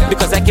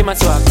 Because I came out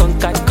so I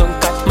conquered.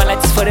 My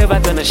light is forever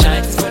gonna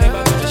shine.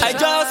 I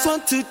just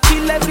want to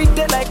chill every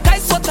day like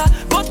ice water.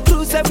 Go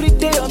cruise every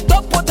day on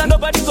top water.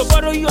 Nobody go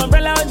borrow you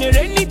umbrella on a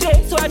rainy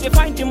day. So I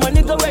define the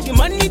money, go where the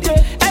money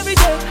day. Every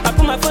day I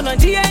put my phone on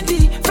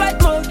DND.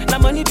 Flight mode, now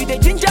money be they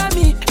ginger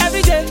me.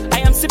 Every day I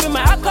am sipping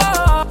my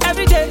alcohol.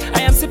 Every day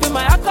I am sipping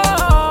my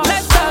alcohol.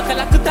 Let's talk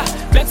Kalakuta,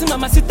 flexing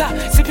mamacita.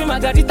 Sipping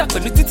margarita,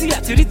 Kolutiti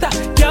atirita.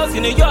 Girls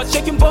in a yacht,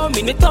 shaking bomb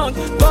in a tongue.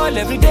 Ball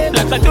every day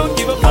like I don't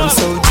give a fuck. I'm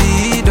so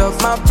deed of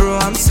my bro,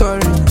 I'm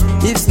sorry.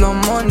 If no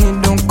money,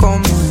 don't call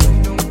me.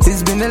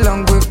 It's been a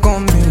long way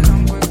coming.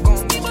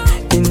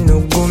 It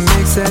no go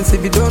make sense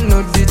if you don't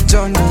know the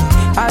journey.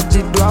 I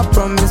did do I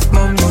promise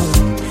mommy.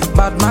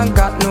 Bad man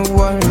got no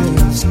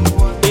worries.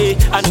 Hey,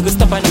 I need to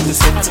stop, I need to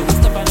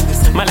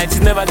set. My light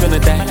is never gonna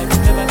die.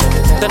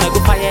 Gonna go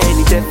fire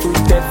any dead food.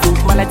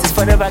 My light is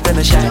forever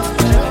gonna shine.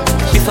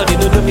 Before they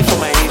don't know me from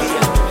my area.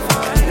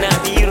 Now I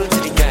be hero to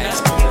the guys.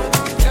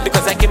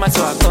 Because I came out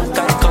so I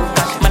conquered.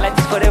 My light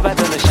is forever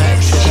gonna shine.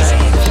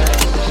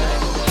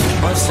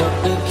 What's up,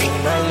 picking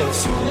my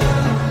lesson?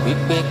 We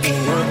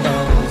picking your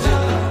downs.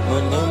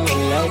 Money me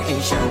like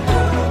a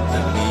shampoo.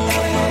 Baby,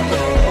 I'm a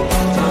girl.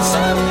 What's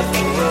up, if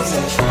you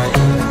wasn't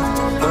trying?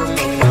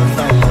 Money, I'm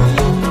fine.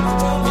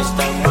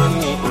 Mr.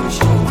 Money,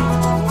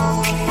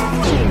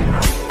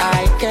 I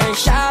can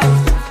shout.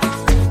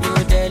 You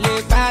deli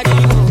body,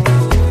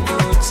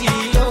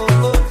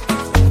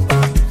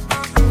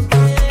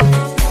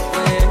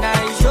 when I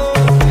show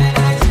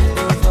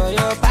for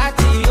your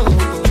party,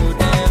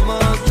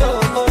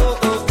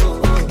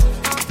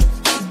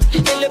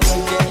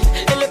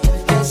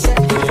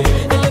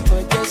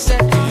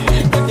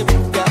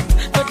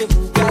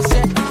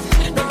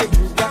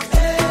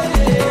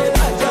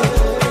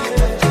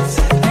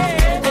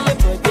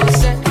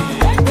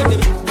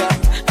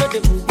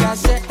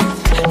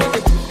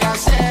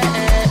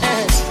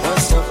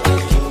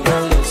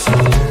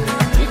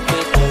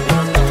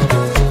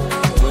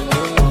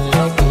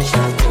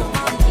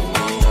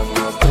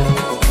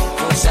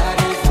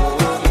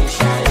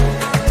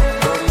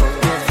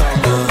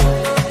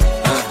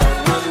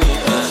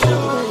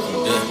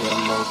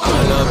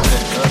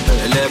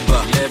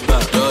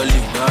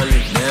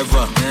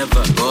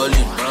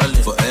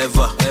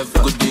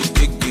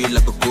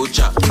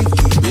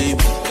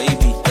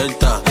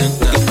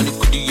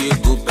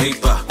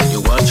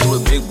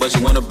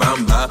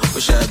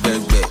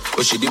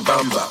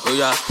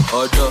 Oya,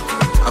 Odo,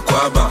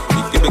 Aquaba,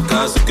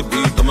 Ikebeka, Sukebi,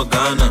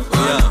 Tomagana,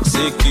 Oya,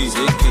 Seki,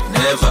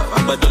 never.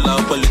 Abadola,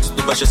 Politics,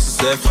 to Basha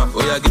Sefa.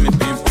 Oya, give me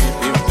pim,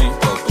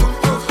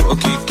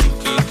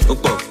 Okiki,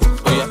 Opo,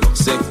 Oya,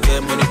 Seke,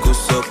 money,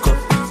 Kusoko.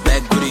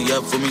 Black booty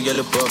up for me,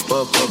 yellow pop.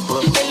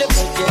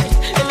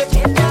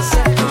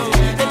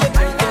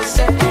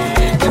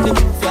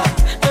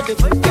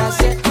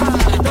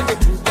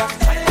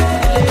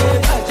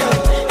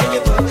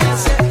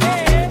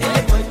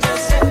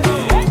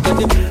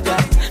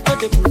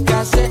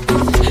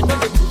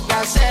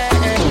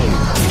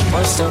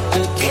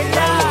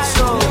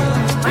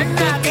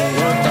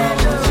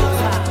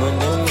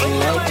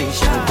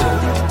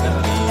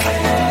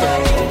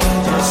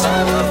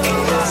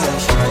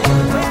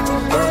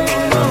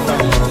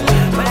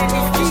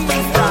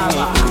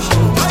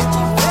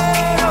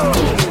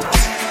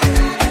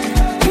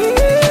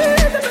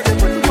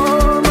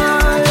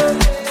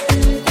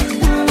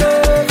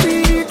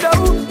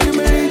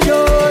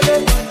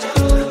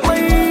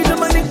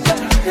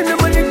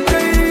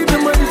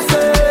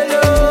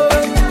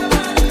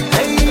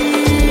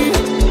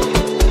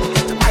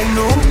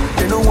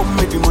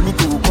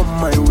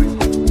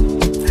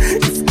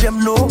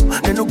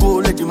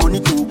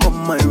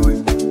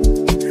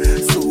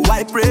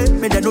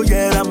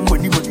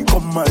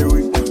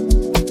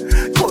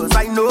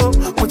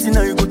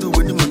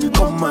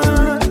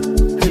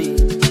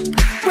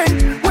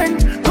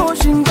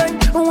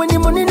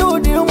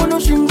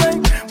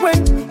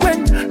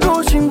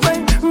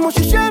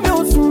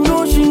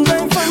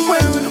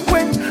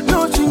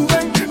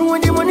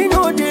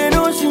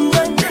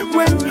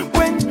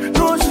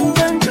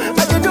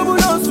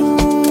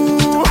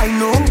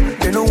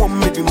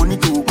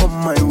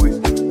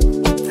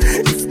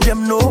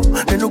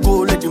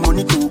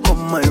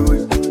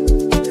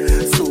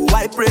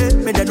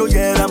 no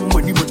yeah, I'm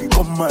money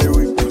come my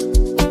way.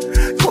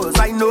 Cause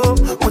I know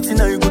what you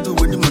know you go do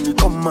when the money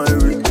come my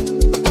way.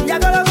 Yeah,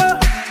 gotta go.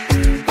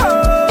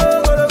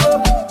 Oh, gotta go.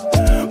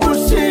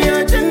 Mushi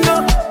ya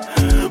jinna.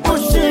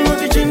 Mushi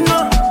muti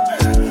jinna.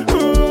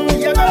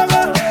 Yeah, gotta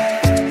go.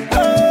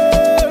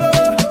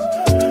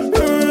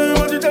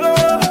 What you tell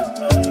her?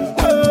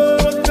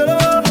 What you tell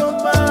her?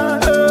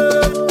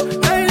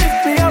 Now you lift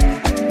me up.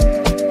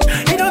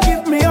 You don't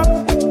give me up.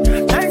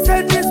 Now you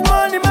send this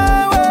money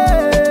my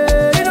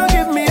way. You don't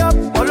give me up.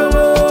 Oh, no,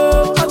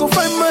 I go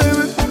find my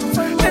way.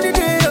 Any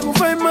day I go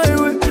find my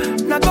way.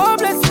 Now God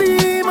bless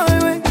me my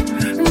way.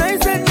 Now you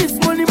send this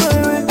money my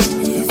way.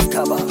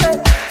 Hey,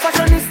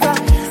 fashionista.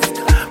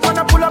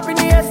 Wanna pull up in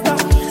the Fiesta.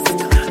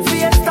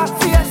 Fiesta,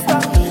 Fiesta.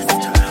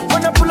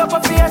 Wanna pull up a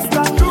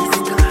Fiesta.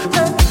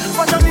 Hey,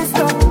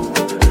 fashionista.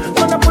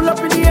 Wanna pull up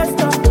in the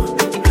Fiesta.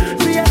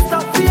 Fiesta,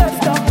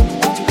 Fiesta.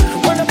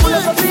 Wanna pull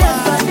up a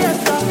Fiesta,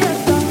 Fiesta,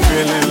 Fiesta.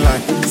 Feeling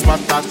like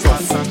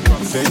Spartacus,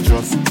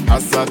 dangerous,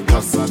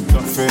 Asakas,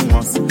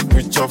 famous,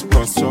 rich of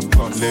course,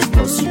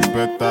 Lagos, you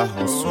better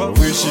hustle.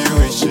 Wishy,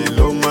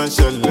 low man,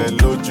 shelle,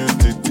 loju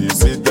titi,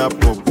 see that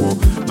popo.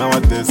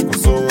 Nowadays,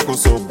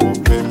 koso,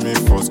 pay me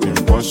for skin,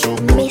 wash up.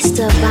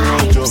 Mr.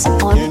 Vibes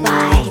on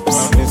Vibes.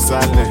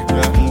 Nisale,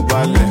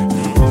 mbale,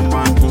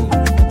 romandu,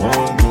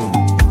 ondu,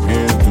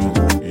 hindu,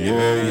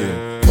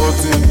 yeah.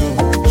 Otindu,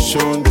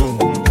 shondu,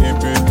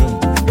 ibidu,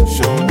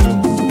 shondu,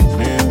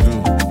 hindu,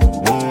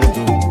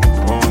 mundu,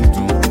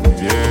 ondu,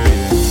 yeah.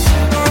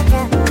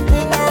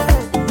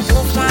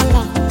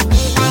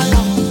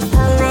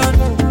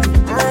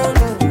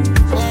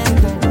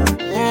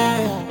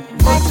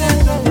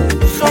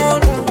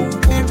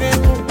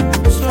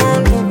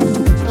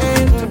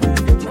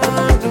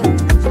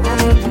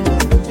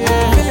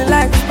 Feeling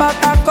like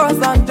Spartacus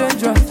and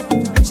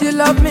dangerous. She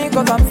love me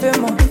cause I'm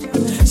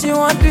famous. She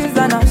want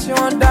designer, she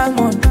want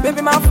diamond.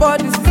 Baby, my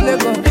body is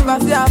Lego. If I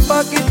see her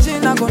pocket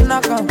chin, I go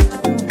knock her.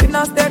 In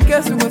a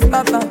staircase, we go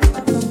start her.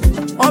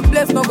 One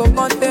place no go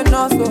contain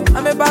us, so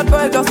I'm a bad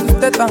boy just to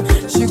state her.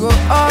 She go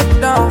up,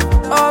 down,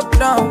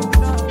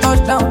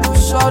 touchdown,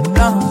 shut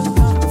down.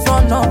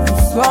 Sun up,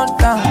 sun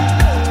down.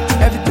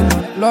 Everything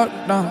on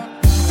lockdown.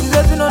 She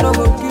says you know no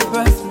go keep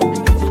us.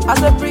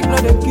 As a freak, no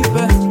they keep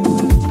us.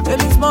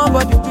 Any small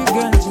body big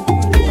engine.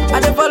 I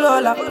dey follow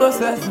all her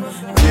process.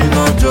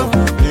 Nino Joe,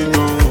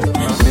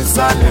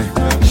 Nisale,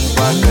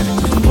 Mbale,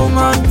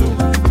 Romandu,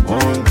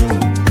 Ondu,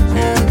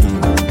 Hindu,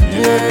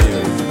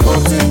 yeah.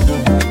 Otindu,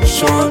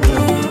 Shondu,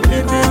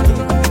 Ibidu,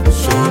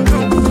 Shondu,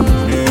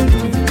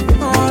 Hindu,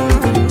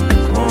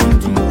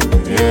 Ondu,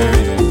 yeah.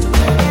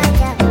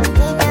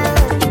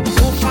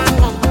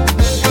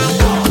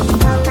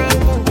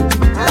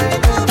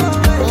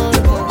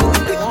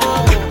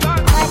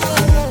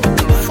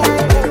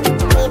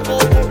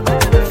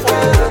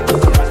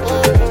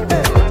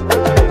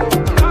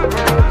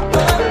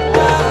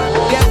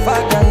 Get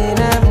father in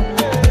heaven,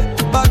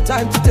 about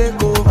time to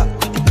take over.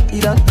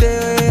 You don't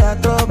tell I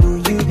trouble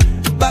you.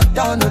 Back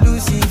down to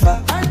Lucifer.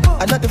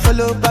 I know the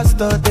follow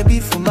pastor, they be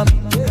for mom.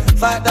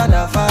 Father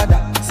na father.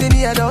 See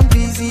me, I don't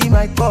busy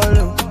my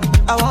call.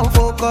 I won't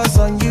focus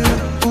on you,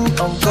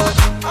 on God.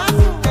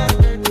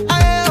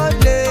 I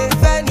only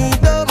Fanny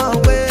do my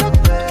way.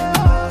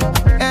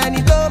 And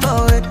he do my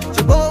way.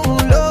 She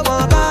won't love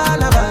my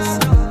Barnabas.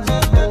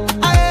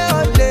 I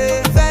only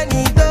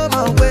Fanny do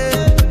my way.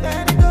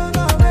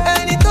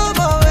 And he do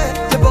my way.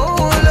 She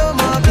won't love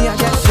my me. I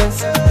get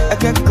sense, I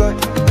get good,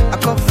 I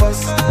come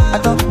first, I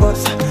don't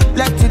boss.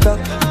 Plenty talk,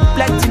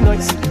 plenty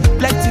noise,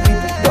 plenty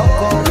people don't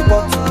come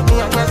report. Me,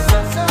 I get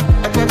sense,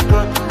 I get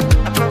good,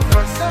 I come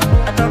first,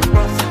 I don't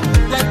boss.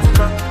 Plenty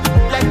talk,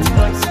 plenty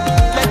noise,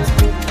 plenty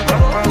people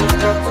don't come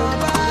report.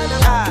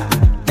 Ah,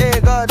 hey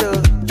God,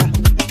 oh,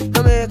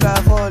 don't make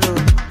her follow.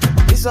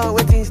 This one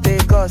waiting stay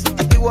cause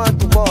I still want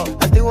to walk,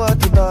 I still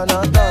want to turn.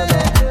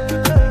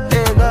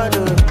 Hey God,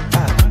 oh,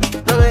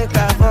 don't make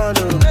her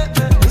follow.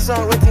 This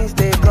one waiting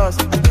stay cause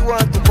I still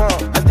want to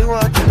walk, I still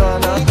want to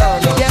turn.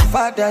 Get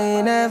father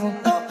in heaven.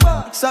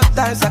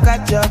 Sometimes I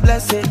catch your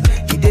blessing.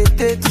 He did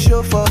take to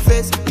show for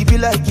face. He be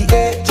like he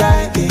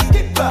HIV.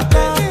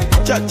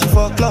 Church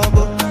for club,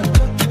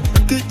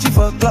 kitchen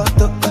for club,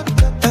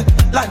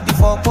 land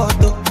for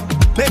photo.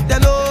 Make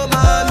them know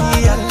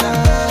mommy and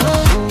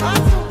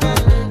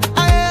I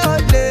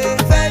only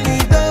Fanny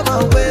do my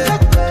way.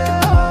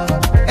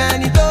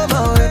 And he do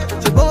my way.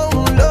 She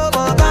won't love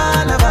my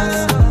Barnabas.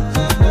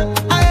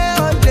 I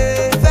only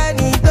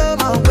Fanny do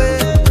my way.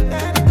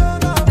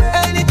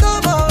 And he do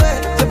my way.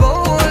 She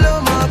won't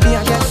love my me.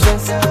 I get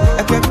sense,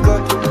 I get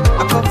good,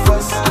 I come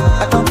first,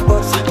 I don't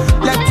boss.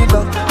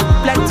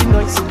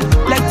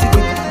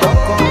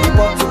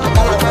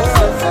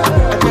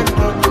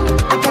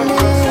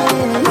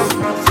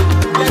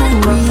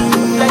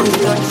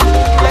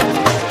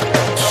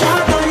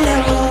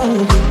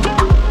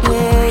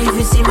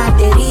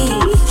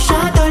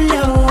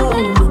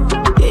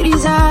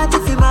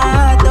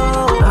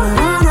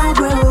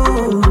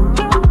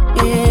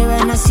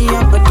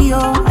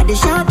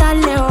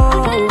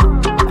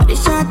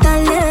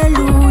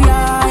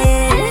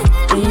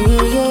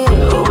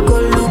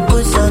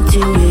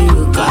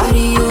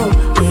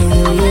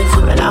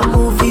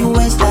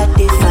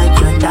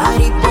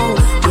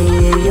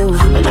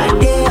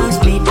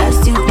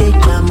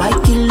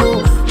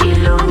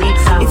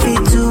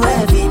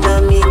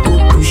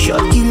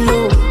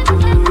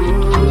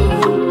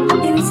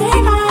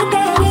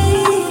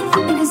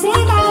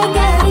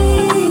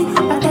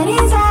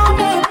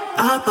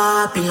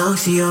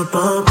 belongs to your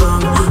bum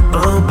bum,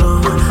 bum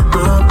bum,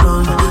 bum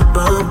bum,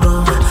 bum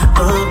bum,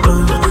 bum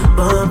bum,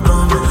 bum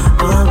bum,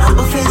 bum.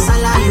 Offense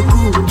ala you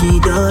cookie,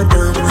 dun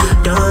dun,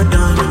 dun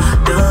dun,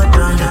 dun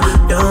dun,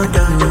 dun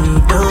dun,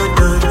 dun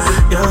dun,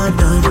 dun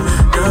dun,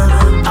 dun.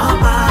 All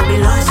power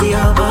belongs to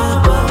your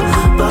bum bum,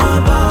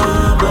 bum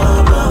bum, bum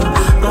bum,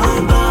 bum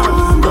bum,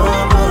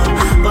 bum bum,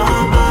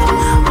 bum bum,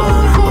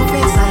 bum.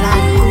 Offense ala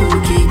you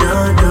cookie,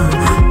 dun dun,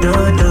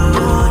 dun dun.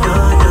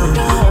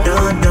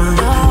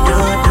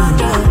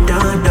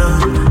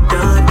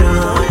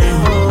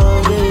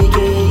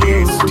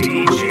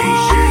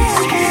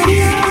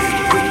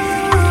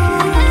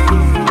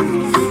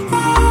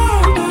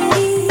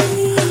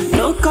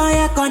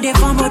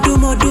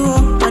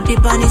 The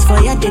ban is for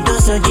ya, they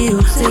don't so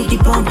you. Say the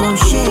bum bum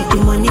shake, the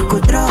money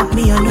could drop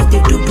me, I know they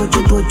do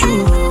boju.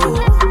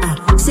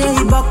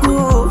 Say baku,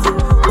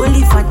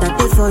 only fat I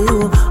pay for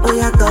you. Oh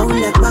ya ka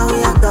ule pa, oh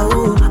ya ka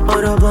u.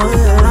 Orobo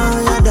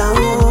ya da u,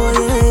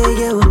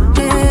 yeah.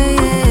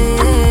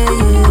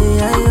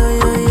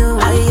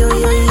 Ayo,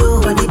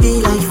 what it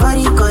be like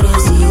foreign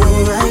currency?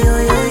 Ayo.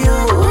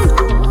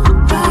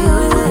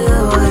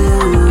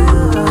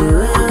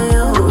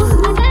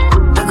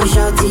 I go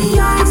shout to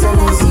your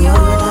excellency,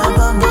 oh.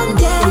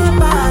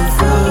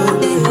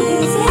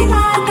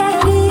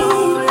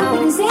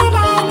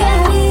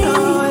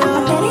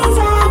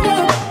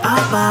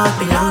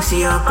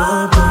 See your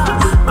baba,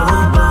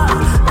 baba,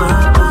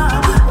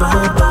 baba,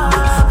 baba,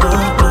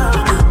 baba,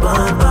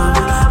 baba.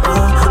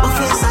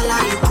 Offense ala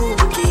you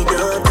cookie,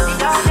 dun dun,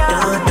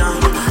 dun dun,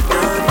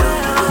 dun dun,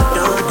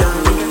 dun dun.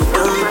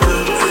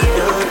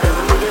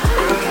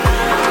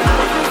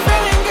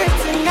 Feeling good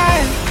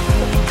tonight.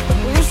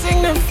 We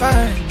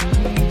signify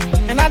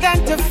and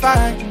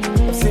identify.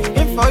 I'm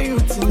singing for you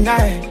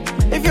tonight.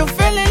 If you're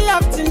feeling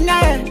love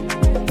tonight,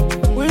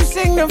 we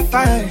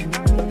signify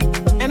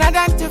and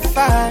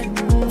identify.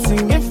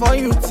 Singing for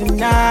you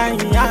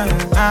tonight.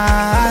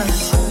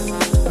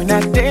 When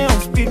I day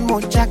on speed,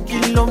 more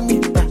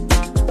kilometer.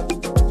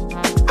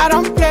 I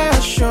don't play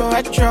a show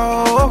at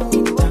your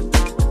meter.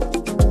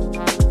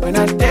 When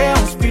I day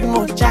on speed,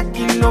 more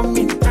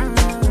kilometer.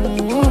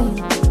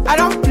 I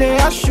don't play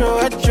a show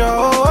at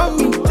your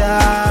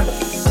meter.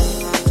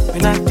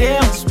 When I day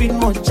on speed,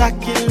 more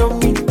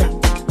kilometer.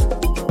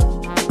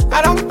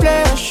 I don't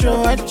play a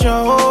show at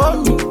your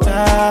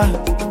meter.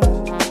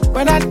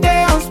 When I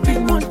day on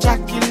speed, more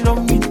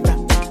kilometer.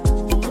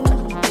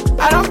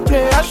 I don't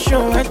play a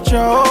show at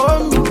your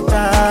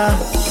meter.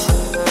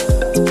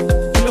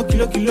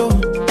 Kilo.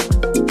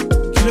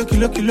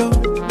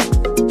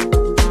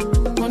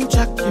 One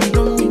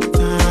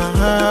kilometer.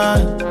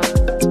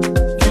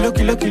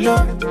 Kilo.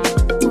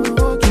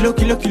 No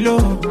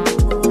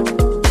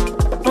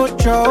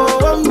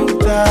your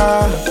meter.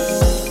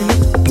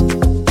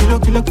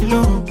 Kilo.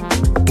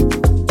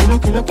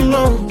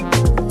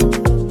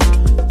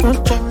 One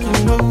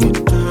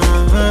kilometer.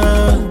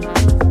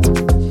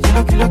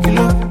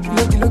 Kilo.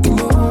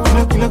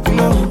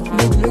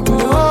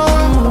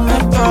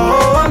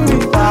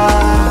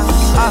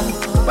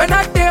 When I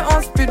day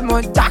on speed,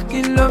 more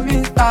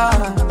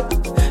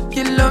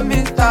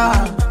kilometer.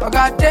 I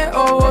got day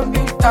over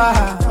meter.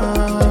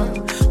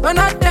 When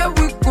I day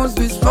we goes,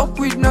 we smoke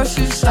with no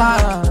shisha.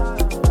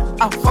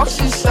 I fuck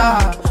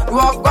shisha.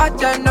 Walk by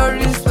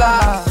January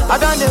star. I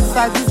don't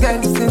decide this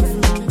girl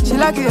since. She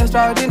like the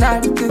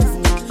extraordinary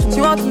things.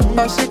 She wants to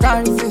touch, she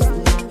can't resist.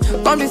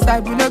 Come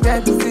beside, we no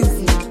get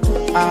disease.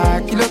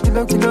 Kilo.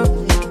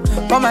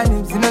 For my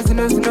name, Zino.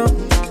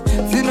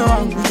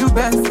 I'm little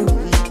Benson.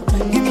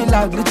 Give me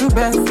loud, little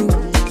Benson.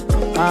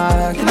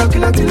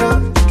 Kilo.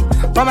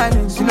 For my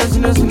name, Zino.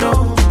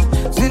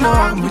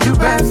 I'm little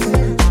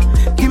Benson.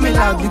 Give me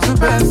loud, little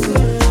Benson.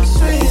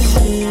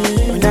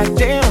 When I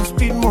day on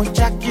speed, more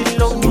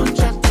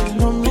kilometer.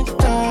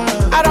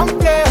 I don't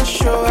play a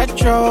show at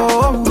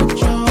your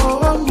meter.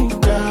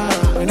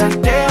 When I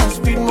day on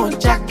speed, more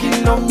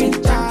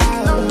kilometer.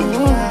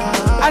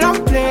 I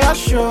don't play a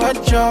show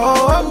at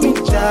your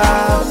meter.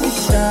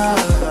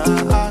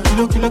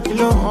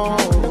 Kilo.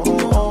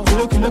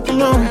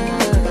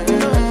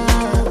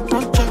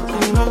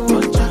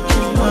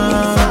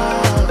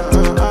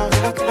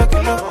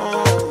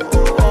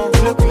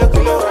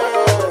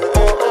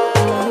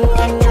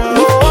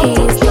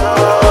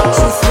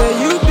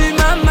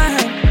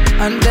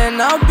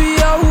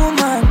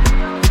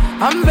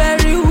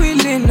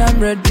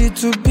 Ready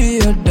to be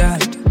your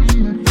dad.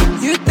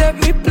 You take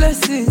me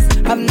places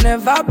I've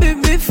never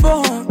been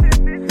before.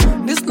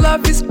 This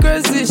love is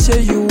crazy,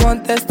 shit, you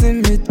want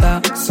testing me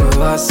that. So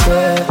I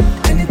swear,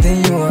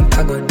 anything you want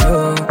I go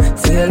do.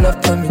 Say your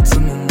love turn me to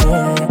my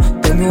moon.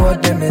 Tell me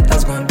what them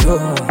haters gon' do.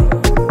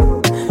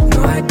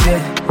 No idea,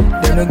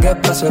 they don't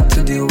get password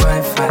to the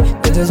Wi-Fi.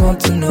 They just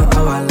want to know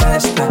our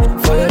lifestyle.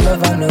 For your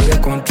love I no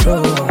get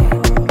control.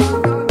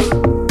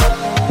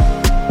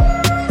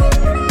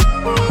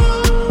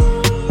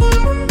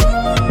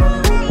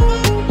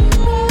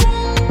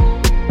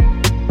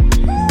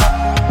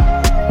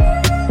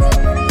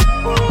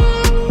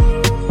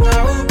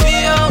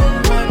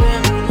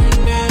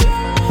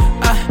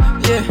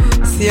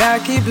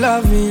 need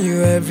loving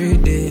you every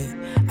day.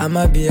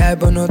 I'ma be high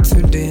but not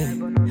today.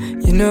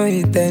 You know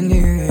it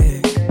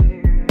anyway.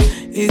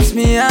 It's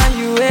me and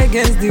you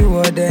against the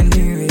world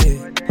anyway.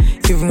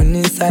 Even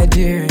inside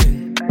the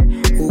rain,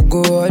 we'll go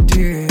all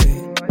the way.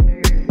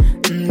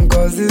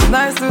 Cause it's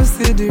nice to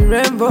see the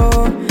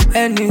rainbow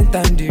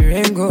anytime the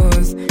rain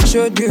goes.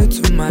 Showed you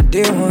to my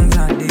day ones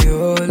and they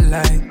all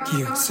like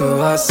you.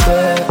 So I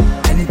swear,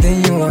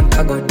 anything you want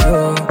I go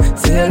do.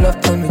 Say your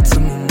love to me to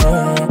my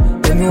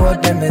mom. Tell me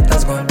what them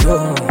haters gon'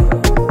 do.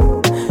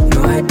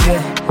 No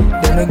idea,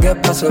 they don't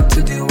get password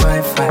to the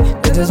Wi-Fi.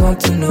 They just want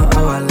to know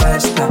our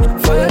lifestyle.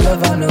 For your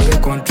love I no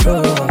get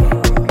control.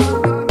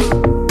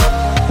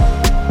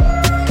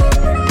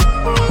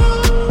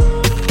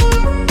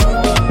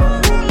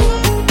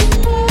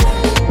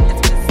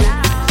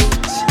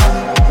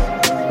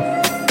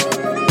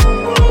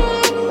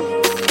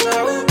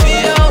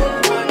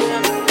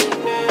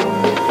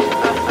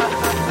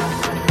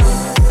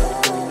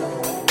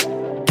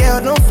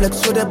 Flex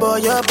with the boy,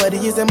 your body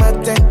is a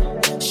matter.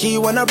 She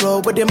wanna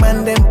roll with the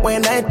man them.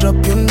 When I drop,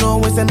 you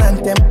know it's an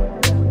anthem.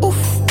 Oof,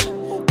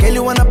 girl,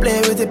 you wanna play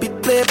with a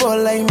big playboy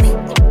like me.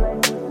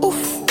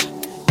 Oof,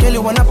 girl,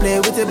 you wanna play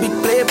with a big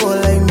playboy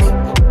like me.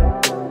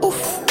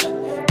 Oof,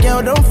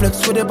 girl, don't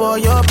flex with the boy,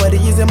 your body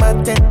is a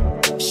matter.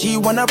 She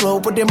wanna roll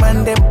with the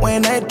man them.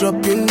 When I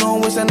drop, you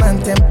know it's an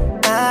anthem.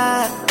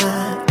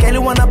 Girl,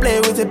 you wanna play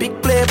with a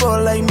big playboy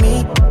like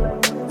me.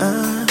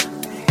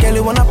 Girl,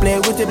 you wanna play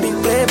with a big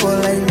playboy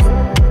like me.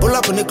 Pull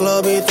up in the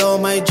club with all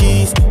my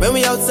G's. When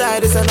we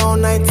outside, it's an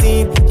all-night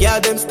scene. Yeah,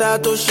 them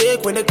start to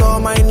shake when they call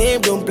my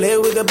name. Don't play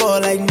with a ball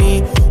like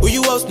me. Who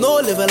you else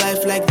know live a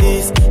life like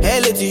this?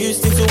 LA to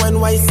Houston to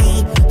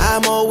NYC.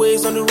 I'm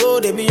always on the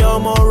road, they be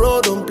on my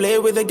road. Don't play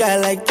with a guy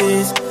like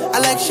this. I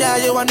like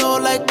Shayo, I know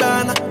like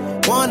Burna.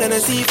 One and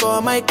a C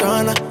for my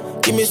corner.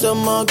 Give me some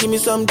more, give me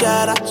some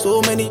jara.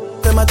 So many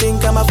them I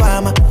think I'm a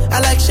farmer. I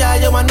like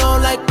Shayo, I know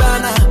like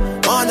Burna.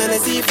 One and a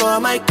C for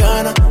my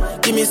corner.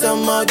 Give me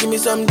some more, give me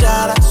some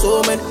jara.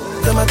 So many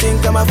them I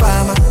think I'm a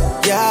farmer.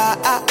 Yeah,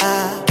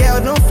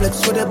 girl, don't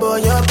flex with the boy,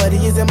 your body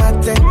is a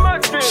matter.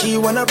 She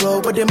wanna roll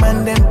with the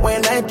man then.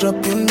 When I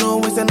drop, you know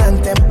it's an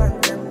anthem.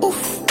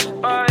 Oof,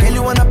 girl,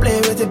 you wanna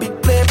play with a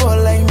big playboy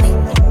like me.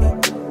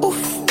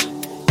 Oof,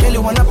 girl,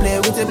 you wanna play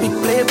with a big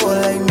playboy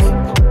like me.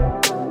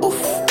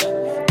 Oof,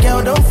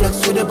 girl, don't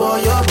flex with the boy,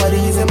 your body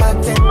is a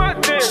matter.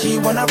 She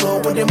wanna roll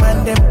with the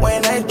man then.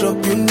 When I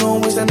drop, you know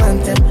it's an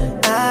anthem.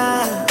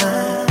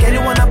 Girl,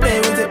 you wanna play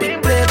with a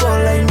big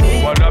playboy like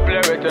me. Wanna play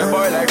with a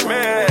boy like me.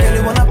 Girl,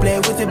 you wanna play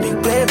with a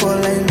big playboy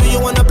like me. Do you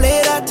wanna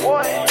play that?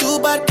 Two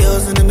bad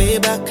girls in the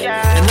Maybach,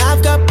 and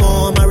I've got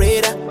more on my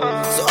radar.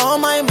 So all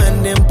my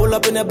men them pull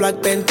up in a black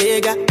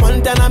Bentayga.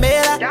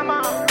 Montana-Mera,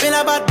 been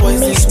a bad boy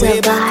since way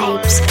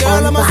back.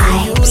 Girl, I'ma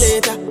see you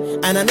later.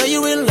 And I know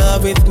you in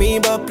love with me,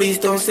 but please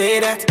don't say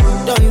that.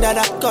 Done that,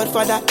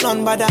 Godfather,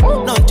 none but that.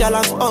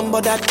 Nonchalance,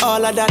 but that,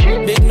 all of that.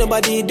 Make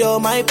nobody do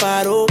my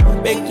paro.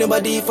 Make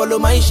nobody follow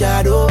my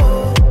shadow.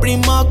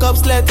 Bring more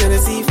cups, let the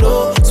sea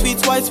flow.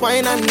 Sweet white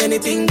wine and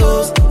anything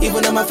goes.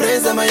 Even though my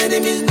friends and my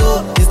enemies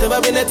know. There's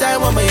never been a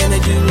time when my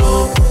energy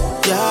low.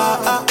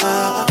 Yeah,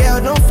 girl,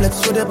 don't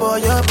flex with the boy,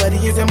 your body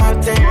is a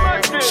mountain.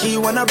 She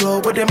wanna roll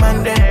with the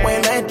man then.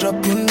 When I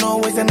drop, you know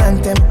it's an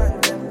anthem.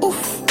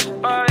 Oof.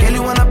 Girl,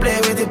 you wanna play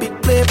with a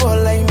big playboy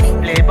like me.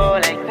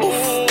 Playboy like me.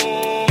 Oof.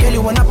 Girl,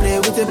 you wanna play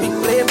with a big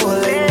playboy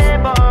like me.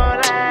 Oof.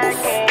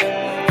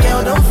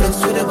 Girl, don't flex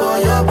with the boy,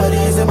 your body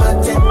is a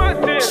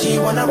mountain. She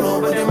wanna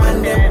roll with the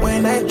man then.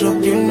 When I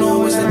drop, you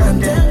know it's an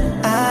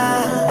anthem.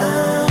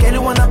 Girl,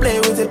 you wanna play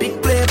with a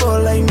big playboy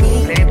like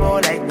me.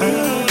 Playboy like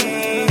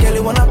me. Girl,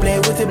 you wanna play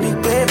with a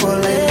big playboy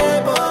like me.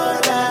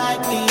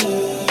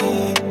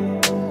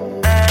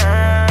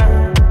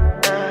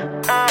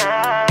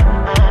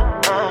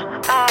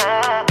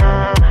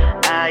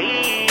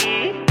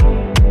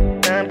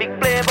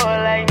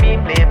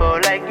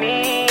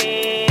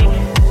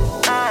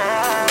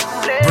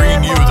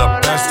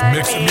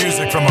 Mixed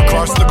music from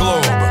across the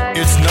globe.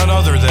 It's none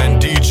other than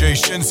DJ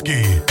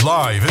Shinski,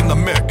 live in the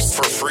mix.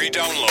 For free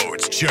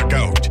downloads, check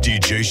out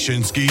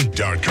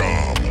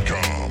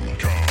djshinsky.com.